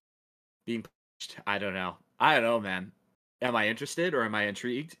is being pushed. I don't know, man. Am I interested or am I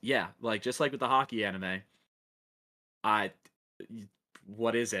intrigued? Yeah, like just like with the hockey anime.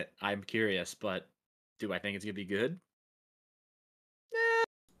 What is it? I'm curious, but do I think it's gonna be good?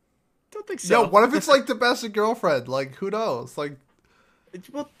 Don't think so. Yo, what if it's like Domestic Girlfriend? Like, who knows? Like,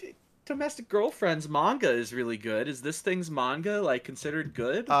 well, Domestic Girlfriend's manga is really good. Is this thing's manga like considered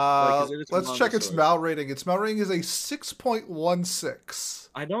good? Let's check its Mal rating. Its Mal rating is a 6.16.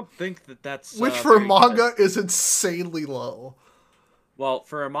 I don't think that's which for manga is insanely low. Well,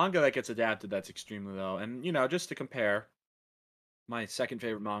 for a manga that gets adapted, that's extremely low. And you know, just to compare, my second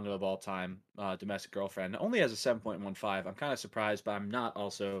favorite manga of all time, Domestic Girlfriend, only has a 7.15. I'm kind of surprised, but I'm not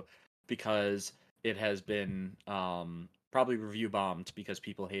also, because it has been probably review bombed because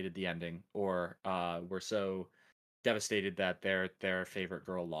people hated the ending or were so devastated that their favorite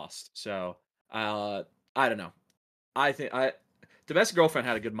girl lost. So I don't know. I think Domestic Girlfriend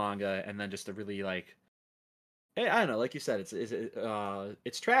had a good manga, and then just a really like, hey, I don't know, like you said,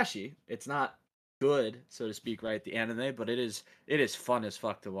 it's trashy. It's not good, so to speak, right? The anime, but it is fun as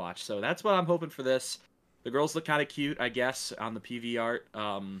fuck to watch. So that's what I'm hoping for this. The girls look kind of cute, I guess, on the PV art.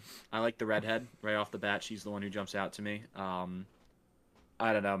 I like the redhead right off the bat. She's the one who jumps out to me. I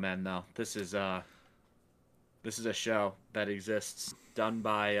don't know, man. No, this is a show that exists, done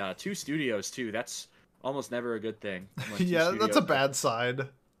by 2 studios too. That's almost never a good thing. Yeah, that's a bad sign.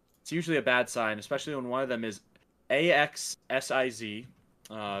 It's usually a bad sign, especially when one of them is AXSIZ.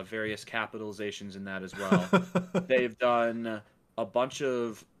 Various capitalizations in that as well. They've done a bunch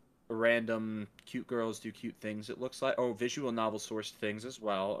of random cute girls do cute things, it looks like. Oh, visual novel sourced things as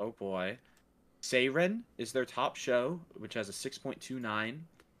well. Oh boy. Seiren is their top show, which has a 6.29.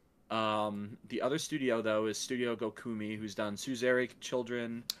 The other studio, though, is Studio Gokumi, who's done Suzerain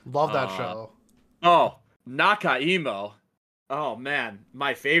Children. Love that show. Oh, Nakaimo. Oh, man.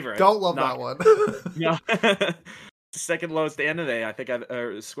 My favorite. Don't love that one. No. Second lowest anime I think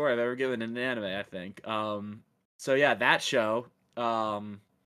score I've ever given in an anime, I think. So yeah, that show.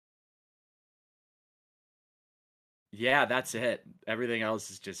 Yeah, that's it. Everything else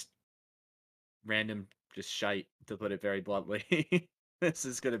is just random, just shite, to put it very bluntly. This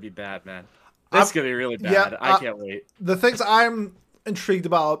is gonna be bad, man. This is gonna be really bad. Yeah, I can't wait. The things I'm intrigued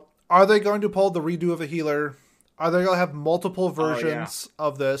about: are they going to pull the redo of the healer? Are they going to have multiple versions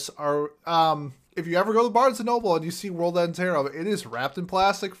of this? If you ever go to Barnes & Noble and you see World Ends Hero, it is wrapped in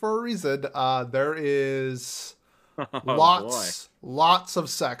plastic for a reason. There is lots of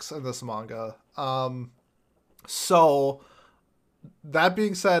sex in this manga. So that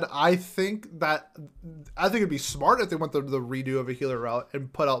being said, I think it'd be smart if they went the redo of a healer route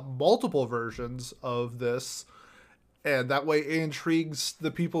and put out multiple versions of this. And that way it intrigues the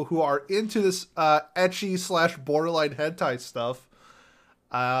people who are into this ecchi / borderline hentai stuff.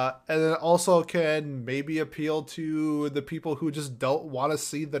 And then also can maybe appeal to the people who just don't want to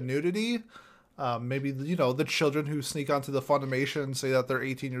see the nudity. Maybe, you know, the children who sneak onto the Funimation and say that they're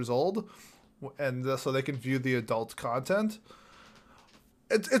 18 years old. And so they can view the adult content.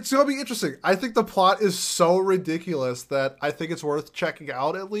 It's going to be interesting. I think the plot is so ridiculous that I think it's worth checking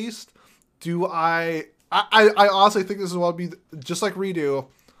out at least. I honestly think this is what would be, just like Redo,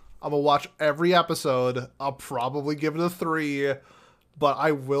 I'm gonna watch every episode. I'll probably give it a 3, but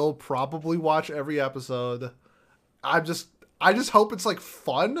I will probably watch every episode. I just hope it's like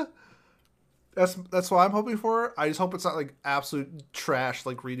fun. That's what I'm hoping for. I just hope it's not like absolute trash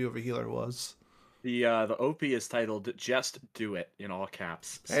like Redo of a Healer was. The OP is titled "Just Do It" in all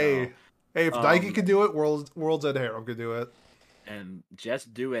caps. So, Hey, hey, if Nike um, can do it, World's End Harem can do it. and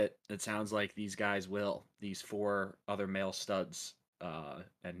just do it. It sounds like these guys will. These four other male studs,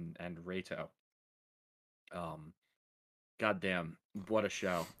 and Reito. Um, Goddamn, what a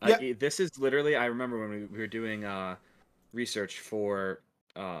show! Yeah. This is literally. I remember when we were doing research for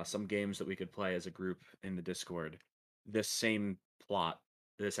some games that we could play as a group in the Discord. This same plot,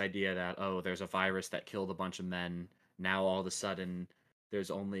 this idea that, oh, there's a virus that killed a bunch of men. Now all of a sudden,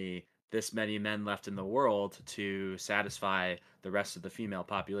 there's only this many men left in the world to satisfy the rest of the female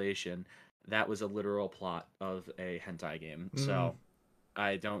population. That was a literal plot of a hentai game. Mm, So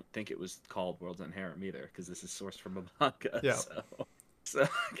I don't think it was called World's End Harem either, because this is sourced from a manga. yeah. So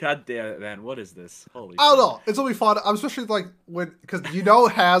god damn it, man, what is this? Holy I don't shit! know. It's gonna be fun. I'm especially like when because you know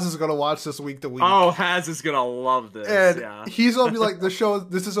Haz is gonna watch this week to week. Oh, Haz is gonna love this. And Yeah, he's gonna be like the show.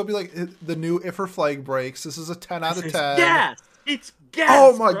 This is gonna be like the new If Her Flag Breaks. This is a 10 out of 10. gas. It's gas.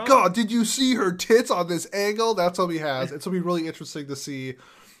 Oh my bro. god! Did you see her tits on this angle? That's what he has. It's gonna be really interesting to see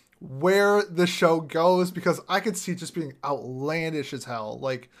where the show goes because I could see it just being outlandish as hell.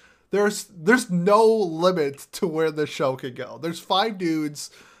 Like there's no limit to where the show could go. There's 5 dudes.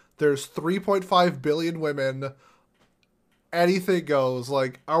 There's 3.5 billion women. Anything goes.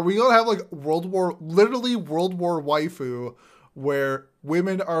 Like, are we gonna have like literally World War waifu, where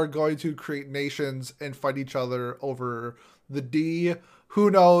women are going to create nations and fight each other over the D?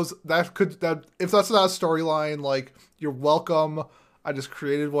 Who knows? That if that's not a storyline, like you're welcome. I just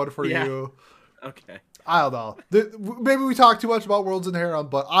created one for you. Okay. I don't know. Maybe we talk too much about Worlds and Harem,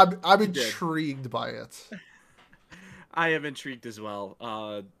 but I'm You did. intrigued by it. I am intrigued as well.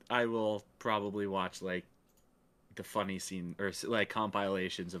 I will probably watch like the funny scene or like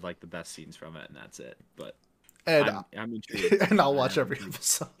compilations of like the best scenes from it, and that's it. But And I'm intrigued. and I'll I watch am every intrigued.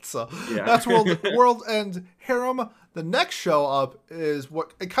 episode. So Yeah. that's World and Harem. The next show up is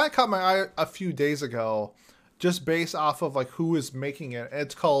what it kind of caught my eye a few days ago, just based off of like who is making it. And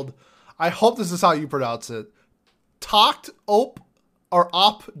it's called. I hope this is how you pronounce it. Talked Op or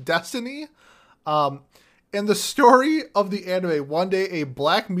Op Destiny. In the story of the anime, one day a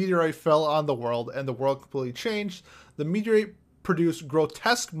black meteorite fell on the world and the world completely changed. The meteorite produced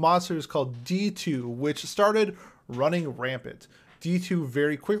grotesque monsters called D2, which started running rampant. D2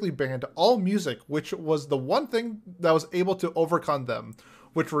 very quickly banned all music, which was the one thing that was able to overcome them.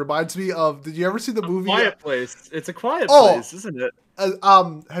 Which reminds me of, did you ever see the movie? Quiet Place. It's a quiet Oh, place, isn't it?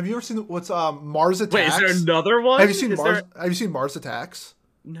 Have you ever seen what's Mars Wait, Attacks? is there another one? Have you seen Is Mars? there- Have you seen Mars Attacks?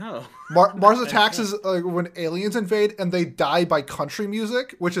 No. Mars Attacks is like when aliens invade and they die by country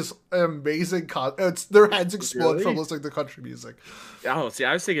music, which is an amazing. It's their heads explode Really? from listening to country music. Oh, see,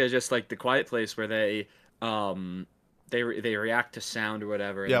 I was thinking of just like the Quiet Place where they react to sound or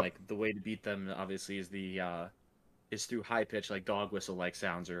whatever, and Yep. like the way to beat them obviously is through high pitch like dog whistle like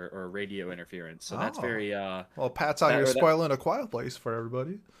sounds or radio interference. So that's Oh. very Well, Pat's out that- here or that- spoiling A Quiet Place for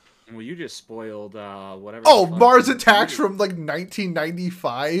everybody. well, you just spoiled whatever. Oh, the fuck Mars you- Attacks from like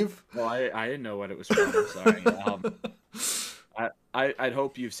 1995. Well, I didn't know what it was from. I'm sorry. I'd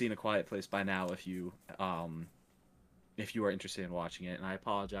hope you've seen A Quiet Place by now if you are interested in watching it, and I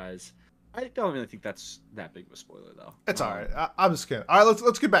apologize. I don't really think that's that big of a spoiler though. It's all right. I'm just kidding. All right,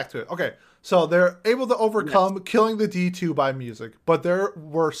 let's get back to it. Okay, so they're able to overcome killing the D2 by music, but there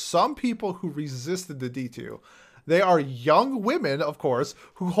were some people who resisted the D2. They are young women, of course,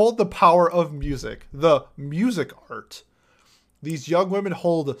 who hold the power of music, the music art. These young women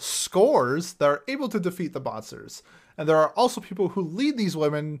hold scores that are able to defeat the monsters. And there are also people who lead these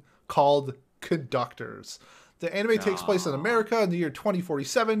women called conductors. The anime takes place in America in the year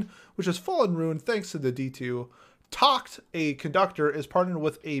 2047, which is fallen ruined thanks to the D2. Talked, a conductor, is partnered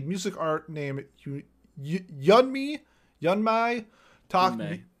with a music art named Yunmai. Talk,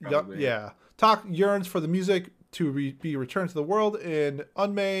 Yunmai, probably. yeah. Talk yearns for the music to be returned to the world, and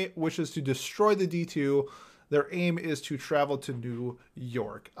Unmei wishes to destroy the D2. Their aim is to travel to New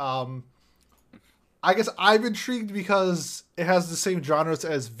York. I guess I'm intrigued because it has the same genres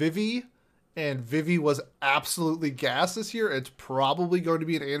as Vivi, and Vivi was absolutely gas this year. It's probably going to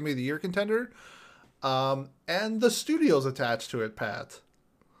be an Anime of the Year contender. And the studio's attached to it, Pat.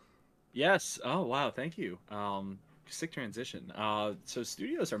 Yes. Oh wow, thank you. Sick transition. So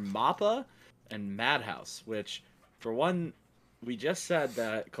studios are MAPPA and Madhouse, which for one, we just said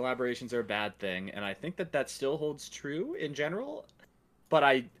that collaborations are a bad thing, and I think that still holds true in general. but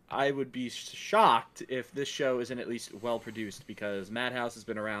I would be shocked if this show isn't at least well produced, because Madhouse has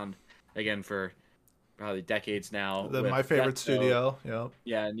been around again for probably decades now. With My favorite Death Note, studio. Yep.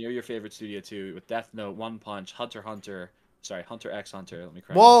 yeah, near your favorite studio too, with Death Note, One Punch, Hunter x Hunter. Sorry, Hunter x Hunter. Let me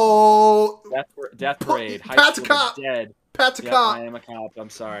correct myself. Whoa! Death Parade, High Pat's a School of cop. the Dead. Pat's a Yep, I cop. am a cop. I'm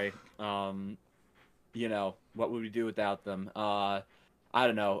sorry. You know, what would we do without them? I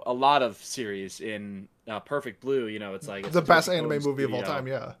don't know. A lot of series in Perfect Blue. You know, it's like it's The a best Toshi anime Kon movie of all studio. time.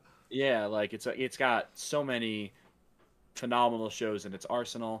 Yeah. Yeah, like it's got so many phenomenal shows in its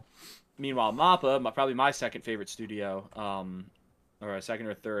arsenal. Meanwhile, Mappa, probably my second favorite studio, or a second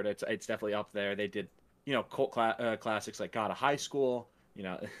or third. It's definitely up there. They did, you know, classics like God of High School. You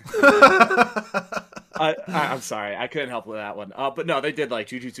know, again, I'm sorry, I couldn't help with that one. But no, they did like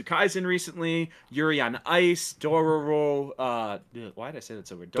Jujutsu Kaisen recently, Yuri on Ice, Dororo. Why did I say that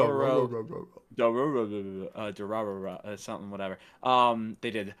so weird? Dororo, Dororo, Dororo, something, whatever.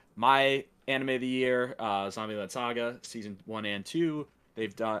 They did my anime of the year, Zombieland Saga season 1 and 2. They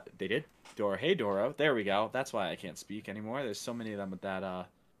did Dora Hey Doro. There we go. That's why I can't speak anymore. There's so many of them with that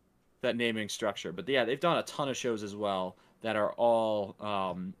naming structure. But yeah, they've done a ton of shows as well that are all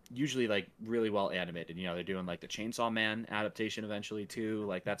usually like really well animated. You know, they're doing like the Chainsaw Man adaptation eventually too.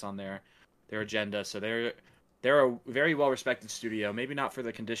 Like that's on their agenda. So they're a very well respected studio. Maybe not for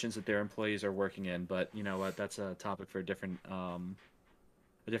the conditions that their employees are working in, but you know what? That's a topic for a different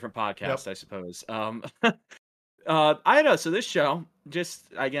Yep. podcast, I suppose. I don't know. So this show, just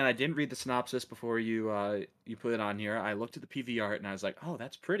again, I didn't read the synopsis before you put it on here. I looked at the PV art and I was like, oh,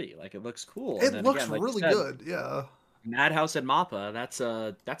 that's pretty. Like it looks cool. And It then looks again, like you really said, good. Yeah. Madhouse and Mappa. That's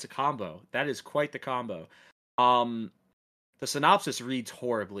a combo. That is quite the combo. Um, the synopsis reads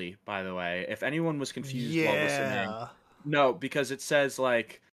horribly, by the way. If anyone was confused while listening, Yeah. no, because it says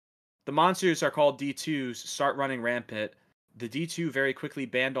like the monsters are called D2s, start running rampant. The D2 very quickly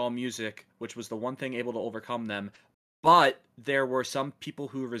banned all music, which was the one thing able to overcome them. But there were some people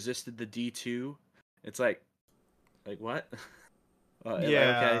who resisted the D2. It's like what? Like okay,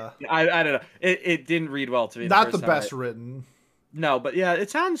 Yeah. I don't know. It didn't read well to me the Not the first time. best written. No, but yeah, it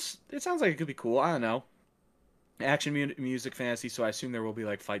sounds like it could be cool. I don't know. Action music fantasy, so I assume there will be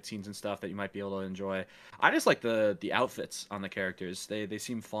like fight scenes and stuff that you might be able to enjoy. I just like the outfits on the characters. They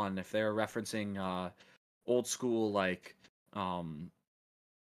seem fun. If they're referencing old school like um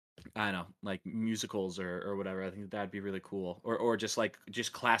I don't know, like musicals or whatever, I think that'd be really cool. Or just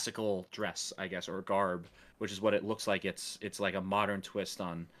classical dress, I guess, or garb, which is what it looks like. It's like a modern twist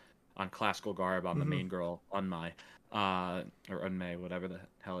on classical garb on the Hmm. main girl, Unmai, or Unmei, whatever the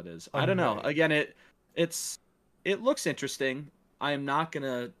hell it is. I don't know. Unmade. Again, it looks interesting. I am not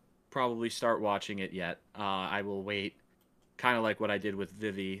gonna probably start watching it yet. I will wait, kind of like what I did with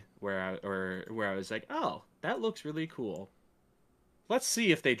Vivi, where I was like, oh, that looks really cool. Let's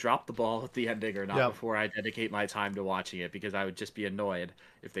see if they drop the ball at the ending or not Yep. before I dedicate my time to watching it, because I would just be annoyed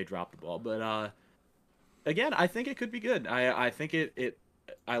if they drop the ball. But again, I think it could be good. I think it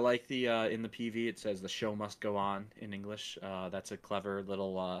I like the in the PV it says the show must go on in English. That's a clever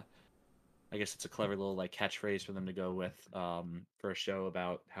little I guess it's a clever little like catchphrase for them to go with for a show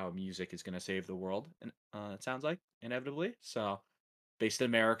about how music is going to save the world. And it sounds like inevitably. So based in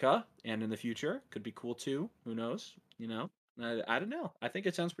America and in the future could be cool too. Who knows? You know, I don't know. I think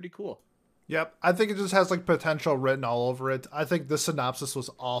it sounds pretty cool. Yep. I think it just has like potential written all over it. I think the synopsis was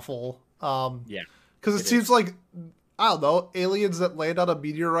awful. Yeah, Because it it seems is. like, I don't know, aliens that land on a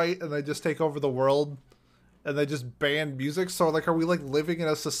meteorite and they just take over the world and they just ban music. So like, are we like living in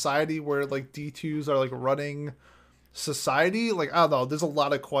a society where like D2s are like running society? Like, I don't know. There's a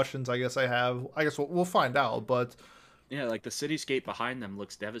lot of questions. I guess I have. I guess we'll find out. But Yeah, like the cityscape behind them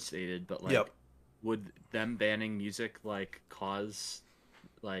looks devastated, but yep. like would them banning music like cause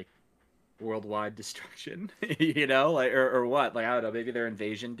like worldwide destruction? You know, like or what? Like I don't know, maybe their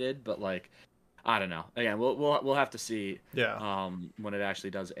invasion did, but like I don't know. Again, we'll have to see Yeah. when it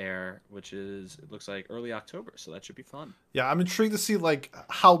actually does air, which is it looks like early October, so that should be fun. Yeah. I'm intrigued to see like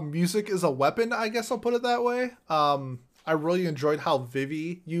how music is a weapon. I guess I'll put it that way. I really enjoyed how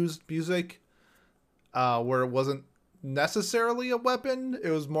Vivi used music, where it wasn't necessarily a weapon. It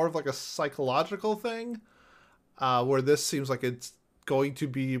was more of like a psychological thing. Where this seems like it's going to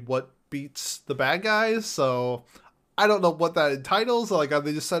be what beats the bad guys. So I don't know what that entitles. Like, are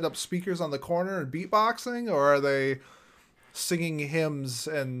they just set up speakers on the corner and beatboxing, or are they singing hymns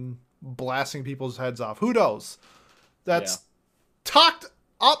and blasting people's heads off? Who knows? Yeah. That's talked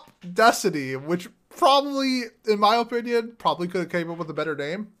up Destiny, which probably, in my opinion, probably could have came up with a better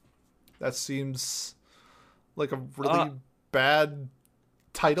name. That seems like a Uh really bad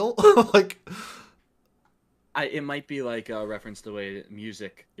title. Like, it might be like a reference to the way that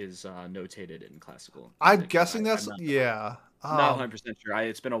music is notated in classical I'm music, but guessing I'm that's not yeah. not 100% sure.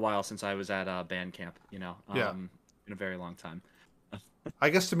 It's been a while since I was at band camp. Yeah. In a very long time. I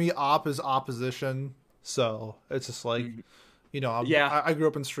guess to me, op is opposition. So it's just like, Mhm. Yeah, I grew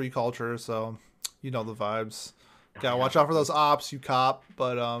up in street culture, so you know the vibes. oh Gotta yeah, watch out for those ops, you cop.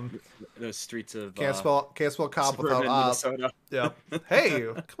 But those streets of can't spell cop without suburban op. Minnesota. Yep. Hey,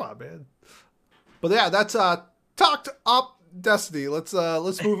 come on, man. But yeah, that's talked up Destiny. Let's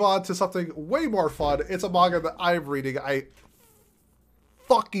move on to something way more fun. It's a manga that I'm reading. I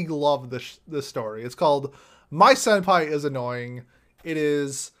fucking love this story. It's called My Senpai is Annoying. It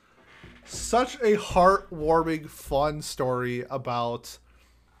is such a heartwarming, fun story about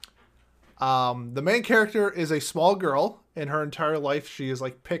the main character is a small girl. In her entire life, she is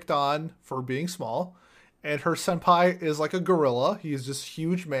like picked on for being small, and her senpai is like a gorilla. He's this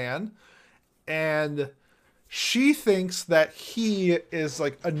huge man, and she thinks that he is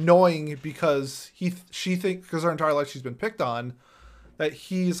like annoying because she thinks because her entire life she's been picked on that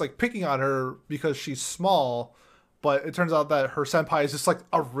he's like picking on her because she's small, but it turns out that her senpai is just like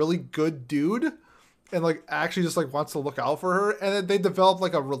a really good dude and like actually just like wants to look out for her, and then they develop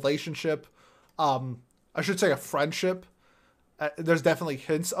like a relationship, I should say a friendship. There's definitely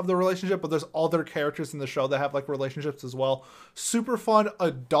hints of the relationship, but there's other characters in the show that have like relationships as well. Super fun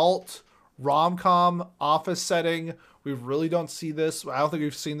adult rom-com office setting. We really don't see this. I don't think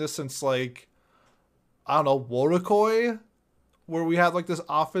we've seen this since like, I don't know, Wotakoi, where we had like this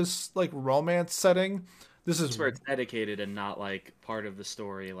office like romance setting. This is It's where it's dedicated and not like part of the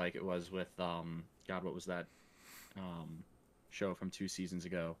story, like it was with God, what was that um show from 2 seasons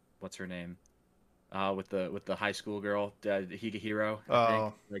ago? What's her name? With the high school girl, Higahiro, I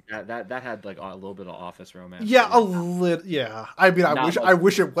think. uh Like that had like a little bit of office romance, yeah, but a yeah, lit yeah. I mean, not I much.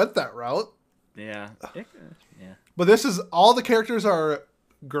 wish it went that route. Yeah, yeah. But this is all the characters are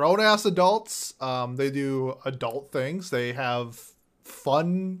grown ass adults. They do adult things. They have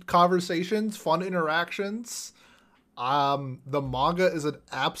fun conversations, fun interactions. The manga is an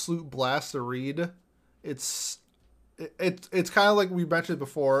absolute blast to read. It's it's kind of like we mentioned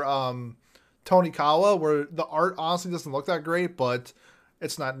before, Tonikawa, where the art honestly doesn't look that great, but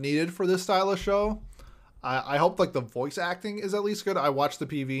it's not needed for this style of show. I hope like the voice acting is at least good. I watched the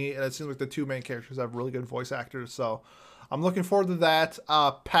PV and it seems like the two main characters have really good voice actors, so I'm looking forward to that.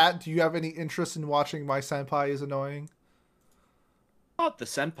 Pat, do you have any interest in watching My Senpai is Annoying? I thought the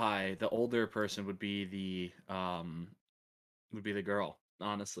senpai, the older person, would be the girl,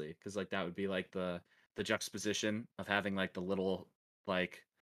 honestly, because like that would be like the juxtaposition of having like like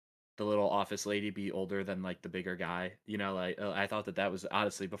the little office lady be older than like the bigger guy. Like I thought that was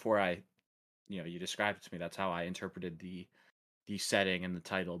honestly before you described it to me. That's how I interpreted the setting and the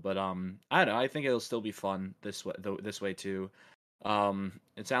title. But I don't know. I think it'll still be fun this way this way too.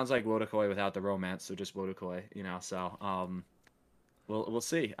 It sounds like Wodakoi without the romance, so just Wodakoi. So we'll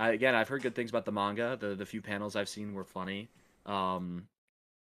see. Again, I've heard good things about the manga. The few panels I've seen were funny. Um,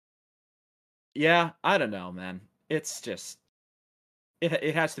 yeah, I don't know, man. It's just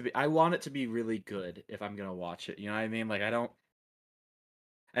it has to be. I want it to be really good if I'm gonna watch it. You know what I mean? Like I don't.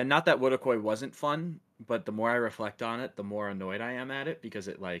 And not that Wodokoi wasn't fun, but the more I reflect on it, the more annoyed I am at it because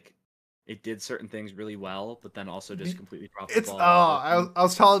it did certain things really well, but then also just completely dropped the It's ball on other things. I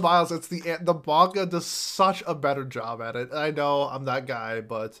was telling Miles it's the manga does such a better job at it. I know I'm that guy,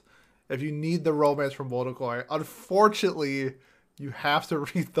 but if you need the romance from Wodokoi, unfortunately, you have to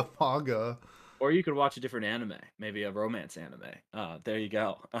read the manga. Or you could watch a different anime, maybe a romance anime. There you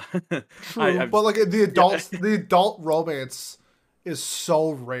go. True, I've but like yeah, the adult romance is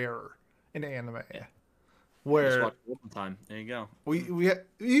so rare in anime yeah. You just where watch it one time. There you go. we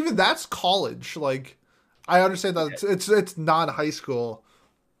even that's college. Like I understand that Yeah, it's non high school,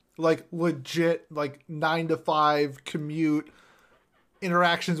 like legit like 9 to 5 commute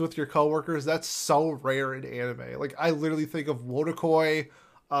interactions with your coworkers. That's so rare in anime. Like I literally think of Wodokoi,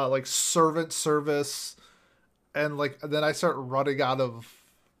 like servant service, and like then I start running out of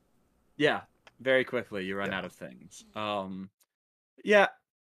yeah. Very quickly, you run yeah. out of things. Yeah.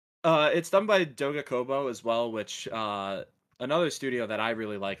 It's done by Doga Kobo as well, which another studio that I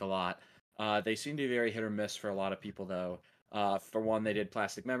really like a lot. They seem to be very hit or miss for a lot of people, though. For one, they did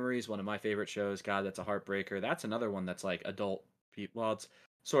Plastic Memories, one of my favorite shows. God, that's a heartbreaker. That's another one that's like adult people. Well, it's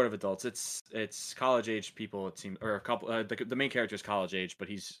sort of adults. It's college age people. It seems, or a couple. The main character is college age, but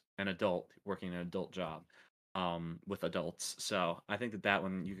he's an adult working an adult job, with adults. So I think that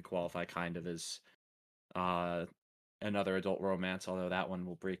one you could qualify kind of as uh another adult romance, although that one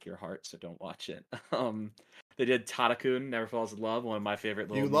will break your heart, so don't watch it. um They did Tadakun, Never Falls in Love, one of my favorite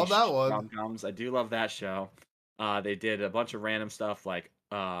little You love that niche one. rom-coms. I do love that show. They did a bunch of random stuff like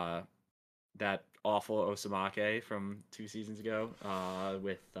that awful Osamake from 2 seasons ago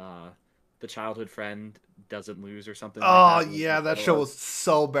with the childhood friend doesn't lose or something like Oh that. yeah, that That show was. was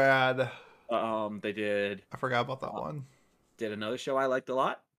so bad. They did I forgot about that uh, one. did another show I liked a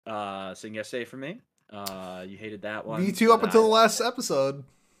lot. Sing Yesterday for me. You hated that Me one, too, up but until the last episode.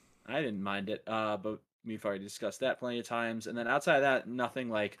 I didn't mind it. But we've already discussed that plenty of times. And then outside of that, nothing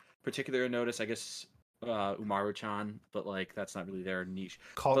like particular notice. I guess Umaru-chan, but like that's not really their niche.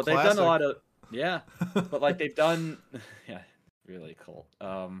 Cult But they've done a classic. lot of yeah. But like they've done yeah, really cool.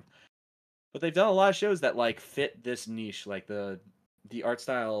 But they've done a lot of shows that like fit this niche. Like the art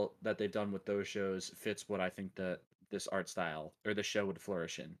style that they've done with those shows fits what I think that this art style or the show would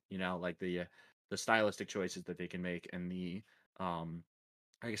flourish in. You know, like the stylistic choices that they can make and the um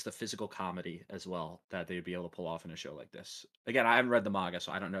I guess the physical comedy as well that they'd be able to pull off in a show like this. Again, I haven't read the manga,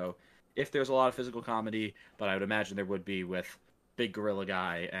 so I don't know if there's a lot of physical comedy, but I would imagine there would be with big gorilla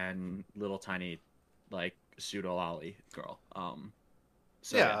guy and little tiny like pseudo lolly girl.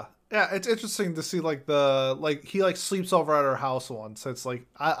 So yeah. Yeah. Yeah, it's interesting to see like the like he like sleeps over at her house once. It's like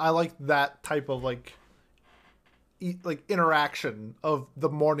I like that type of like like interaction of the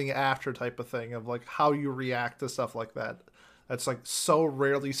morning after type of thing of like how you react to stuff like that. That's like so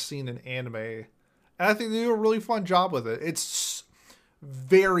rarely seen in anime. And I think they do a really fun job with it. It's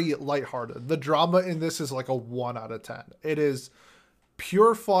very lighthearted. The drama in this is like a 1 out of 10. It is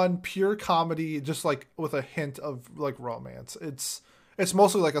pure fun, pure comedy, just like with a hint of like romance. It's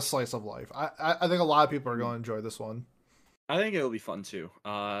mostly like a slice of life. I think a lot of people are going to enjoy this one. I think it'll be fun too.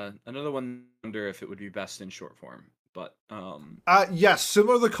 Another one. I wonder if it would be best in short form, but Yes,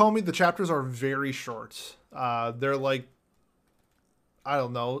 similar to Comey, the chapters are very short. They're like I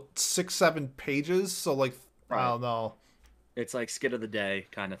don't know, 6-7 pages. So like I right. don't know. It's like skit of the day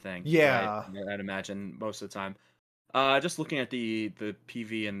kind of thing, right? Yeah, I'd imagine most of the time. Just looking at the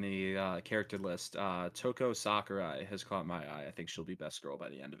PV and the character list, Toko Sakurai has caught my eye. I think she'll be best girl by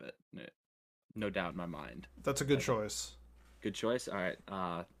the end of it. No doubt in my mind. that's a good I think choice. good choice. All right.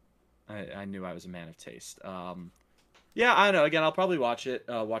 I knew I was a man of taste. Yeah, I don't know. Again, I'll probably watch it,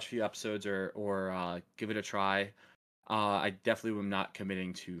 watch a few episodes or give it a try. I definitely am not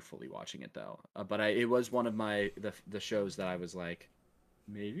committing to fully watching it though. But it was one of the shows that I was like,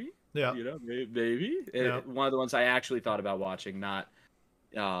 maybe, Yeah, maybe yeah. one of the ones I actually thought about watching, not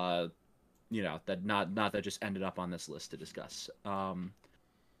uh, that not that just ended up on this list to discuss.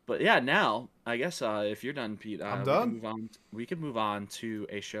 But yeah, now I guess if you're done, Pete, I'm we can done. move on. We can move on to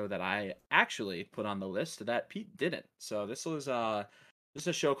a show that I actually put on the list that Pete didn't. So this is a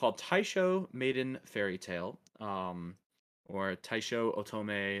show called Taisho Maiden Fairy Tale, or Taisho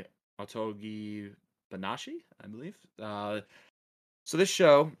Otome Otogi Banashi, I believe. So this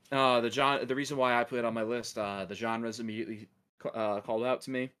show, the reason why I put it on my list, the genre is immediately called out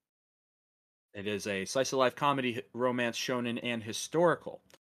to me. It is a slice of life comedy, romance, shonen, and historical.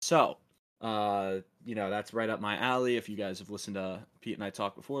 So, that's right up my alley. If you guys have listened to Pete and I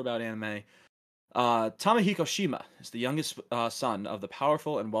talk before about anime, Tamahiko Shima is the youngest son of the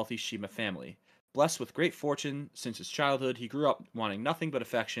powerful and wealthy Shima family. Blessed with great fortune since his childhood, he grew up wanting nothing but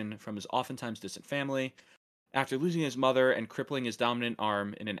affection from his oftentimes distant family. After losing his mother and crippling his dominant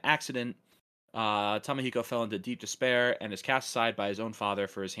arm in an accident, Tamahiko fell into deep despair and is cast aside by his own father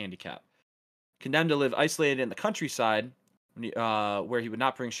for his handicap. Condemned to live isolated in the countryside, where he would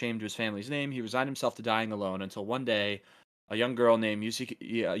not bring shame to his family's name, he resigned himself to dying alone until one day a young girl named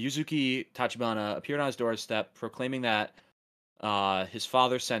Yuzuki Tachibana appeared on his doorstep, proclaiming that his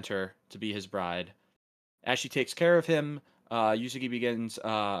father sent her to be his bride. As she takes care of him, Yuzuki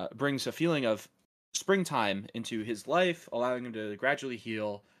brings a feeling of springtime into his life, allowing him to gradually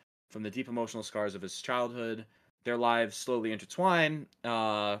heal from the deep emotional scars of his childhood. Their lives slowly intertwine,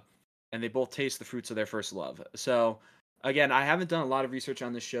 and they both taste the fruits of their first love. So, again, I haven't done a lot of research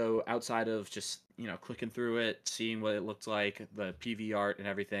on this show outside of just clicking through it, seeing what it looked like, the PV art and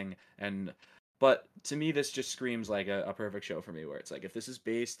everything. But to me, this just screams like a perfect show for me. Where it's like if this is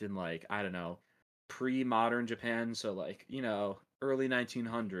based in like I don't know pre-modern Japan, so like early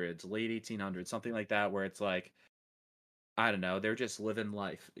 1900s, late 1800s, something like that, where it's like I don't know, they're just living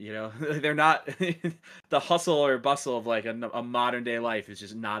life, they're not the hustle or bustle of like a modern day life is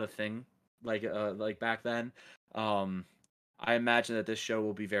just not a thing like back then. Um, I imagine that this show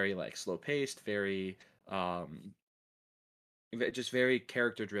will be very like slow paced, very um, just very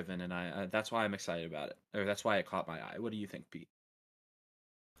character driven, and I that's why I'm excited about it, or that's why it caught my eye. What do you think, Pete?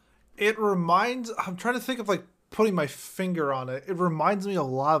 It reminds. I'm trying to think of like putting my finger on it. It reminds me a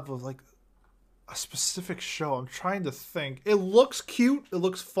lot of like A specific show. I'm trying to think. It looks cute. It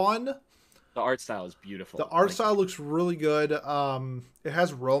looks fun. The art style is The beautiful. art Like, style looks really good. It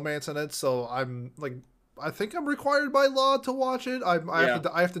has romance in it, so I'm like, I think I'm required by law to watch it. yeah,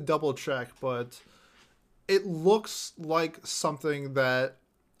 I have to double check, but it looks like something that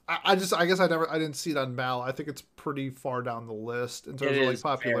I guess I didn't see it on Mal. I think it's pretty far down the list in it terms of like is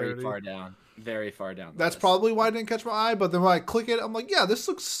popularity. very far down the That's list. probably why I didn't catch my eye. But then when I click it, I'm like, yeah, this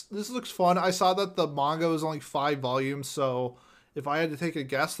looks fun. I saw that the manga was only 5 volumes, so if I had to take a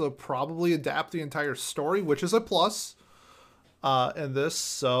guess, they'll probably adapt the entire story, which is a plus in this.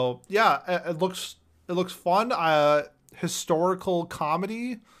 So yeah, it looks fun. Historical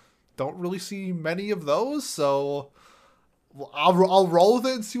comedy. Don't really see many of those, so I'll roll with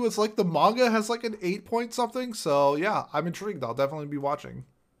it and see what's like. The manga has like an 8 point something, so yeah, I'm intrigued. I'll definitely be watching.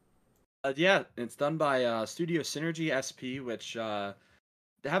 Yeah, it's done by Studio Synergy SP, which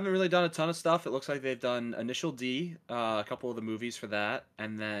they haven't really done a ton of stuff. It looks like they've done Initial D, a couple of the movies for that,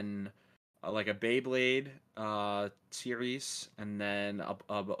 and then like a Beyblade series, and then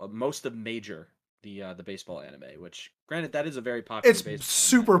most of Major, the baseball anime. Which, granted, that is a very popular It's baseball anime.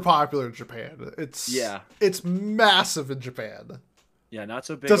 super popular in Japan. Yeah, It's massive in Japan. yeah, not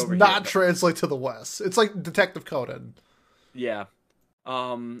so big Does over here, not but translate to the West. It's like Detective Conan. yeah.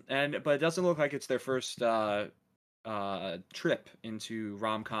 And but it doesn't look like it's their first trip into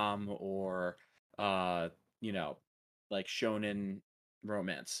rom-com or uh you know like shonen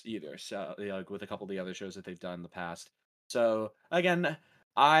romance either, so like with a couple of the other shows that they've done in the past. So again,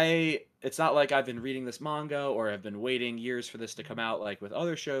 I it's not like I've been reading this manga or have been waiting years for this to come out like with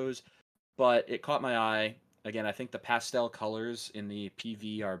other shows, but it caught my eye. Again, I think the pastel colors in the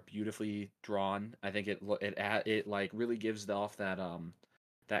PV are beautifully drawn. I think it like really gives off that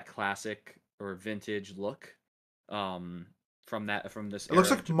classic or vintage look um from this It looks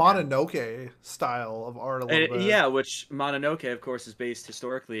era of like Japan. Mononoke style of art a little bit. Yeah, which Mononoke, of course, is based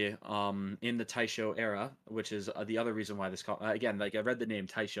historically in the Taisho era, which is the other reason why this again, like I read the name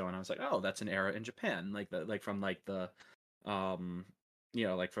Taisho and I was like, oh, that's an era in Japan, like from like the um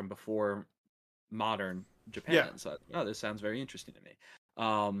like from before modern Yeah. Japan. So oh, this sounds very interesting to me.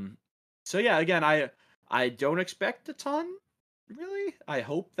 Um, so yeah, again, I don't expect a ton. Really, I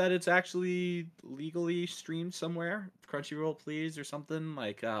hope that it's actually legally streamed somewhere. Crunchyroll, please, or something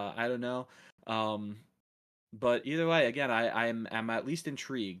like I don't know. Um, but either way, again, I'm at least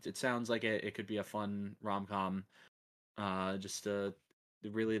intrigued. It sounds like it could be a fun rom com. Just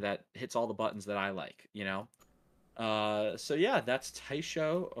really that hits all the buttons that I like. So yeah, that's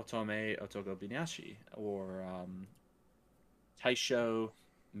Taisho Otome Otoko Binashi, or Taisho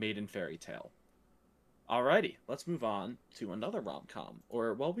Maiden Fairy Tale. Alrighty, let's move on to another rom com.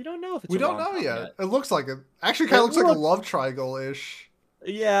 Or well, we don't know if it's We a don't rom know com yet. yet. It looks like it. Actually, kind of It looks like a looks love triangle ish.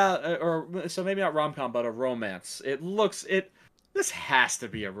 yeah, or so maybe not rom com, but a romance. It. This has to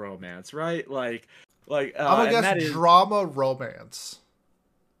be a romance, right? I'm gonna and guess that is drama romance.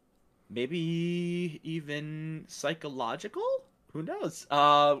 maybe even psychological. Who knows?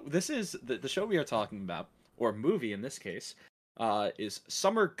 This is the show we are talking about, or movie in this case, is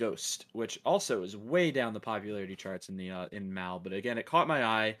Summer Ghost, which also is way down the popularity charts in the in Mal. But again, it caught my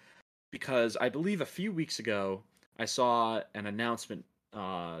eye because I believe a few weeks ago I saw an announcement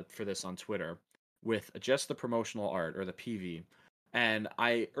for this on Twitter with just the promotional art or the PV. And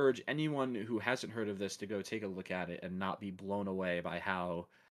I urge anyone who hasn't heard of this to go take a look at it and not be blown away by how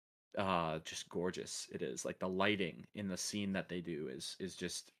just gorgeous it is. Like the lighting in the scene that they do is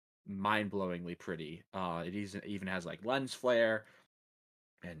just mind-blowingly pretty. Even has like lens flare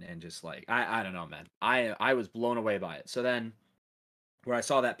and just like I don't know, man. I was blown away by it. So then when I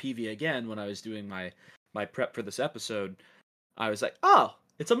saw that PV again when I was doing my prep for this episode, I was like, "Oh,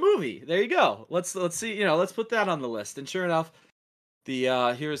 it's a movie. There you go. Let's see, let's put that on the list." And sure enough, the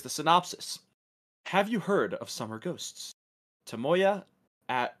here's the synopsis. Have you heard of Summer Ghosts? Tomoya,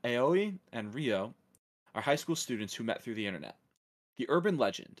 Aoi, and Rio are high school students who met through the internet. The urban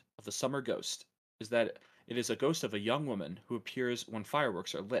legend of the summer ghost is that it is a ghost of a young woman who appears when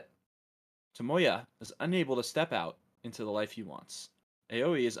fireworks are lit. Tomoya is unable to step out into the life he wants.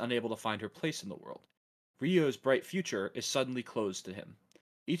 Aoi is unable to find her place in the world. Ryo's bright future is suddenly closed to him.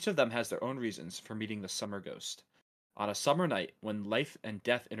 Each of them has their own reasons for meeting the summer ghost. On a summer night when life and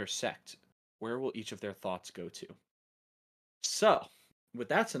death intersect, where will each of their thoughts go to? So, with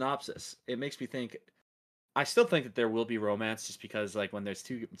that synopsis, it makes me think. I still think that there will be romance, just because like when there's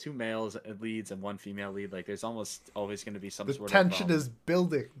two males leads and one female lead, like there's almost always going to be some The sort of tension is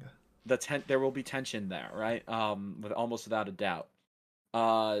building. there will be tension there, right? With almost without a doubt.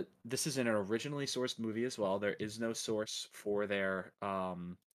 This is an originally sourced movie as well. There is no source for their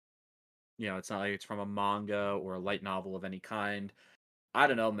it's not like it's from a manga or a light novel of any kind. I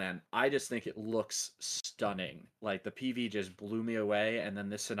don't know, man. I just think it looks stunning. Like the PV just blew me away, and then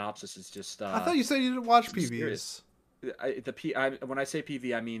this synopsis is just I thought you said you didn't watch serious. PVs. When I say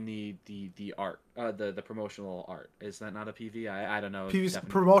PV, I mean the art, the promotional art. Is that not a PV? I don't know. PVs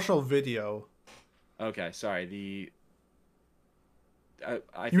promotional video. Okay, sorry. I You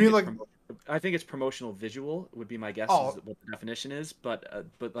think mean it's like? I think it's promotional visual would be my guess Oh, is what the definition is, but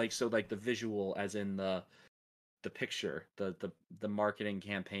like so like the visual as in the picture, the marketing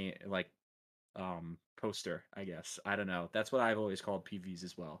campaign like poster, I guess. I don't know. That's what I've always called PVs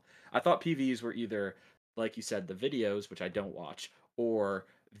as well. I thought PVs were either like you said the videos, which I don't watch, or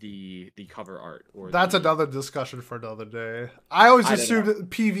the cover art or that's the another discussion for another day. I always I don't know. assumed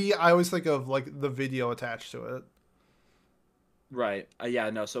PV. I always think of like the video attached to it. Right. Yeah,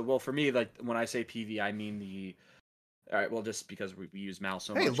 no. So well for me like when I say PV I mean the all right, well just because we use Mal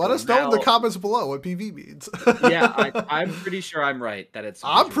so Hey, much. let Well, us know in the Mal, comments below what PV means. yeah, I'm pretty sure I'm right that it's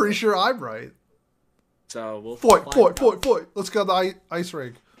I'm pretty visual. sure I'm right. So we'll Fight, find fight, out. fight, fight. Let's go to the ice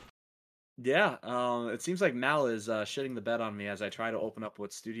rink. Yeah, it seems like Mal is shitting the bed on me as I try to open up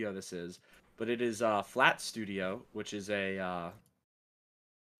what studio this is, but it is Flat Studio, which is a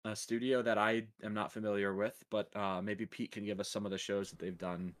studio that I am not familiar with, but maybe Pete can give us some of the shows that they've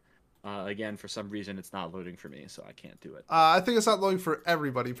done. Again, for some reason, it's not loading for me, so I can't do it. I think it's not loading for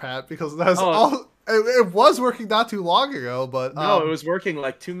everybody, Pat, because that's Oh all. It was working not too long ago, but no, it was working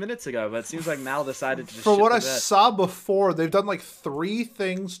like 2 minutes ago, but it seems like Mal decided to just from shit what the I bed. saw before, they've done like 3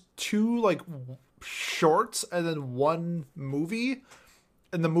 things, 2 like shorts, and then 1 movie,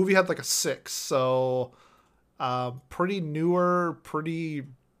 and the movie had like a 6. So, pretty newer, pretty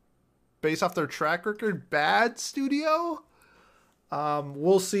based off their track record, bad studio.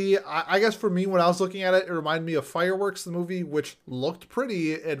 We'll see. I guess for me, when I was looking at it, it reminded me of Fireworks, the movie, which looked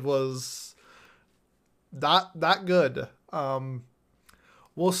pretty. It was not that good.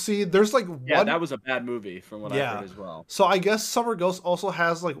 We'll see. There's like Yeah, one. that was a bad movie from what I Yeah. heard as well. So I guess Summer Ghost also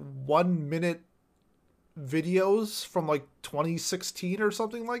has like 1 minute videos from like 2016 or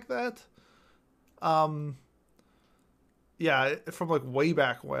something like that. Um, yeah, from like way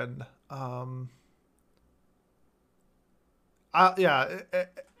back when. Yeah,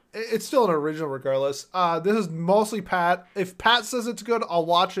 it's still an original regardless. This is mostly Pat. If Pat says it's good, I'll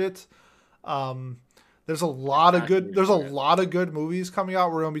watch it. There's a lot of good. There's a lot of good movies coming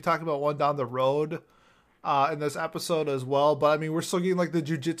out. We're gonna be talking about one down the road in this episode as well. But I mean, we're still getting like the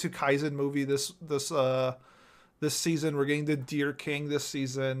Jujutsu Kaisen movie this season. We're getting the Deer King this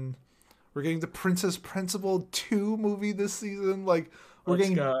season. We're getting the Princess Principal 2 movie this season. Like we're Let's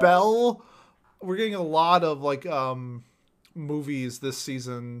getting go. Belle. We're getting a lot of like movies this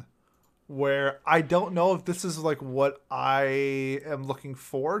season where I don't know if this is like what I am looking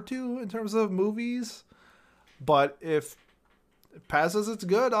forward to in terms of movies. But if Pat says it's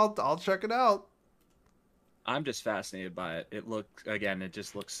good, I'll check it out. I'm just fascinated by it. It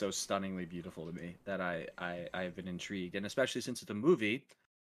just looks so stunningly beautiful to me that I've been intrigued, and especially since it's a movie,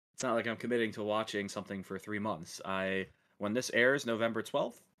 it's not like I'm committing to watching something for 3 months. When this airs November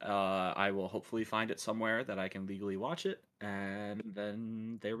 12th, I will hopefully find it somewhere that I can legally watch it, and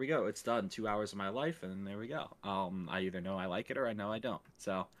then there we go. It's done. 2 hours of my life, and there we go. I either know I like it or I know I don't.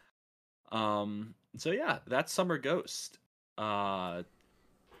 So yeah, that's Summer Ghost.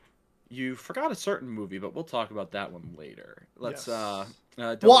 You forgot a certain movie, but we'll talk about that one later. Let's Yes.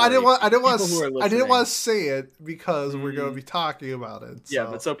 don't Well, I worry. didn't want People who are I didn't listening- want to say it because we're going to Mm. be talking about it. Yeah,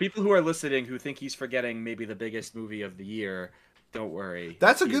 so. but so people who are listening who think he's forgetting maybe the biggest movie of the year, don't worry.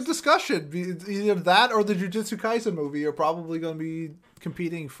 That's a He's- good discussion. Either that or the Jujutsu Kaisen movie are probably going to be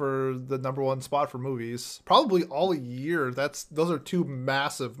competing for the #1 spot for movies. Probably all year. Those are 2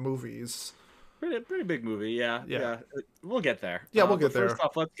 massive movies. Pretty big movie, yeah. Yeah. We'll get there. Yeah, we'll but get there. First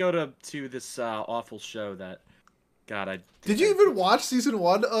off, let's go to this awful show that, God, I Did you even watch season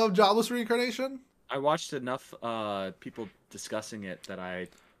 1 of Jobless Reincarnation? I watched enough people discussing it that I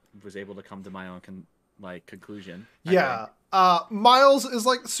was able to come to my own conclusion. I Yeah. think. Miles is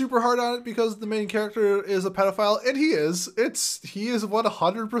like super hard on it because the main character is a pedophile, and he is. He is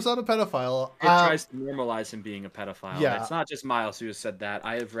 100% a pedophile. It tries to normalize him being a pedophile. Yeah. And it's not just Miles who has said that.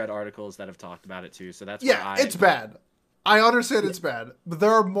 I have read articles that have talked about it too. So that's Yeah, it's bad. I understand it's bad, but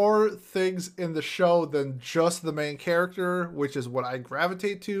there are more things in the show than just the main character, which is what I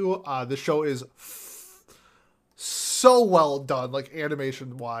gravitate to. The show is so well done, like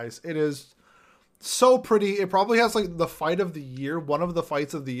animation wise. It is so pretty. It probably has like the fight of the year, one of the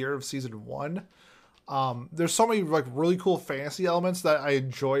fights of the year of season 1. There's so many like really cool fantasy elements that I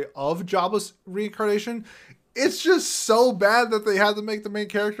enjoy of Jobless Reincarnation. it's just so bad that they had to make the main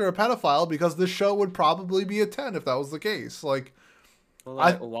character a pedophile because the show would probably be a 10 if that was the case. Like, Well,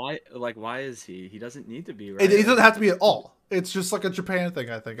 I why is he? He doesn't need to be, it right? doesn't Like, have to be at all. It's just like a Japan thing,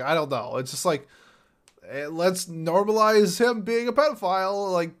 I think. I don't know. It's just like, let's normalize him being a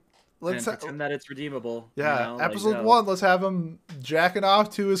pedophile. Like, let's and pretend that it's redeemable. yeah, Like, episode no. 1, let's have him jacking off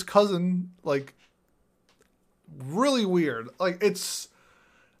to his cousin. Like, really weird. Like, it's,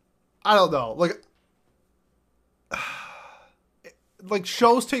 I don't know. Like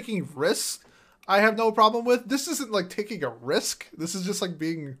shows taking risks, I have no problem with. This isn't like taking a risk. This is just like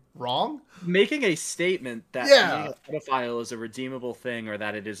being wrong. Making a statement that being Yeah. a pedophile is a redeemable thing, or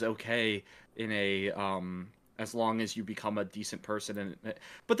that it is okay in a as long as you become a decent person.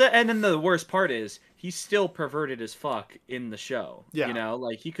 And then the worst part is he's still perverted as fuck in the show. Yeah. You know,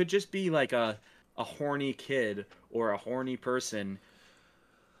 like he could just be like a horny kid or a horny person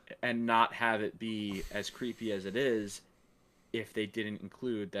and not have it be as creepy as it is if they didn't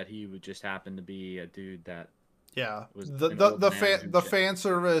include that he would just happen to be a dude that Yeah. was The an the old the man fan who the shit. fan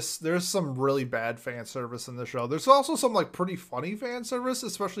service, there's some really bad fan service in the show. There's also some like pretty funny fan service,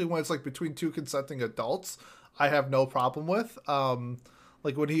 especially when it's like between two consenting adults. I have no problem with.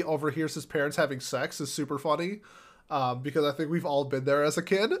 Like when he overhears his parents having sex is super funny. Because I think we've all been there as a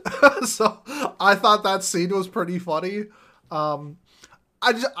kid. So I thought that scene was pretty funny.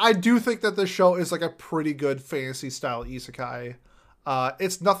 I do think that this show is like a pretty good fantasy style isekai.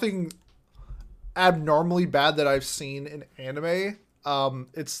 It's nothing abnormally bad that I've seen in anime.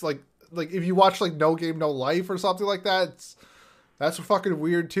 It's like if you watch like No Game No Life or something like that, that's fucking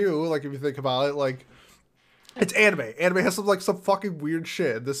weird too. Like if you think about it, like it's anime. Anime has some fucking weird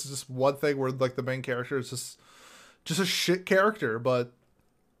shit. This is just one thing where like the main character is just a shit character, but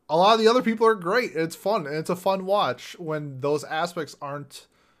a lot of the other people are great. It's fun and it's a fun watch when those aspects aren't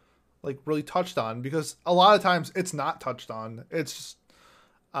like really touched on, because a lot of times it's not touched on. It's just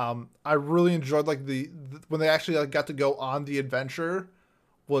I really enjoyed like the when they actually like got to go on the adventure.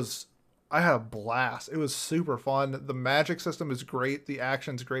 Was I had a blast. It was super fun. The magic system is great. The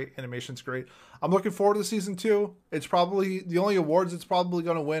action's great. Animation's great. I'm looking forward to season 2. It's probably the only awards it's probably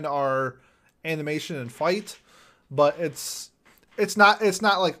going to win are animation and fight, but it's not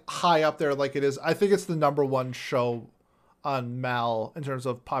like high up there like it is. I think it's the number 1 show on Mal in terms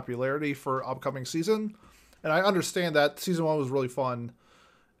of popularity for upcoming season. And I understand that season 1 was really fun.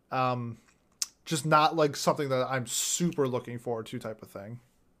 Just not like something that I'm super looking forward to type of thing.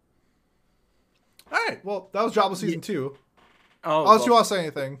 All right. Well, that was Jabba season 2. Oh, Unless you want to say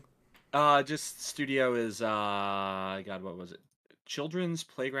anything. Just studio is God, what was it? Children's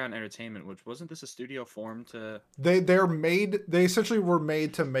Playground Entertainment, which wasn't this a studio formed They essentially were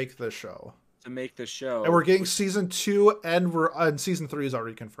made to make this show. to make the show? And we're getting season 2 and season 3 is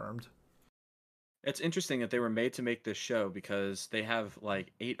already confirmed. It's interesting that they were made to make this show because they have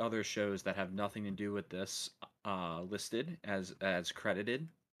like 8 other shows that have nothing to do with this listed as credited,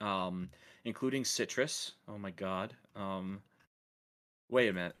 including Citrus. Oh my god. Wait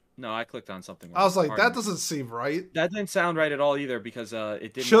a minute. No, I clicked on something. I was like, Pardon that me. doesn't seem right. That didn't sound right at all either because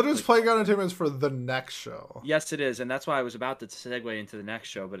it didn't. Children's Playground Entertainment is for the next show. Yes, it is, and that's why I was about to segue into the next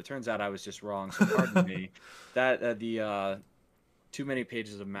show, but it turns out I was just wrong. So pardon me. That the too many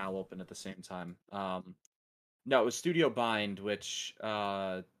pages of Mal open at the same time. No, it was Studio Bind, which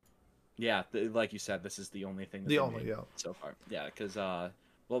yeah, like you said, this is the only thing that The they only, made yeah. so far. Yeah, because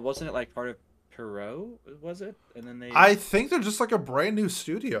well, wasn't it like part of Perot? Was it? And then they. I think they're just like a brand new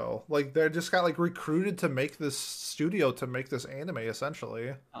studio. Like they just got like recruited to make this studio to make this anime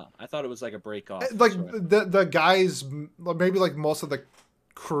essentially. Oh, I thought it was like a break off. Like the guys, maybe like most of the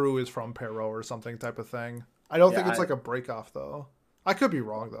crew is from Perot or something type of thing. I don't think it's like a break off though. I could be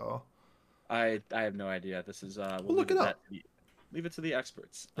wrong though. I have no idea. This is we'll look it up. Leave it to the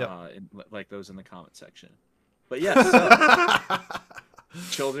experts. Yep. Like those in the comment section. But yes,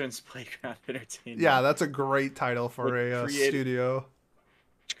 Children's Playground Entertainment. Yeah, that's a great title for a studio.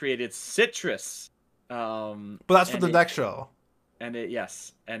 Created Citrus. But that's for the next show. And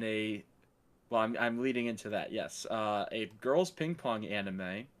well, I'm leading into that. Yes, a girls ping pong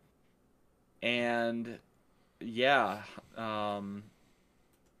anime, and yeah,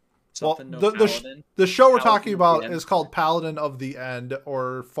 something Paladin. The show we're Paladin talking of the about End. is called Paladin of the End,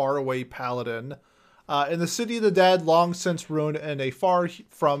 or Faraway Paladin. In the city of the dead, long since ruined and a far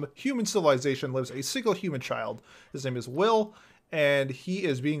from human civilization, lives a single human child. His name is Will, and he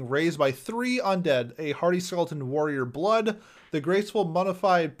is being raised by 3 undead, a hardy skeleton warrior Blood, the graceful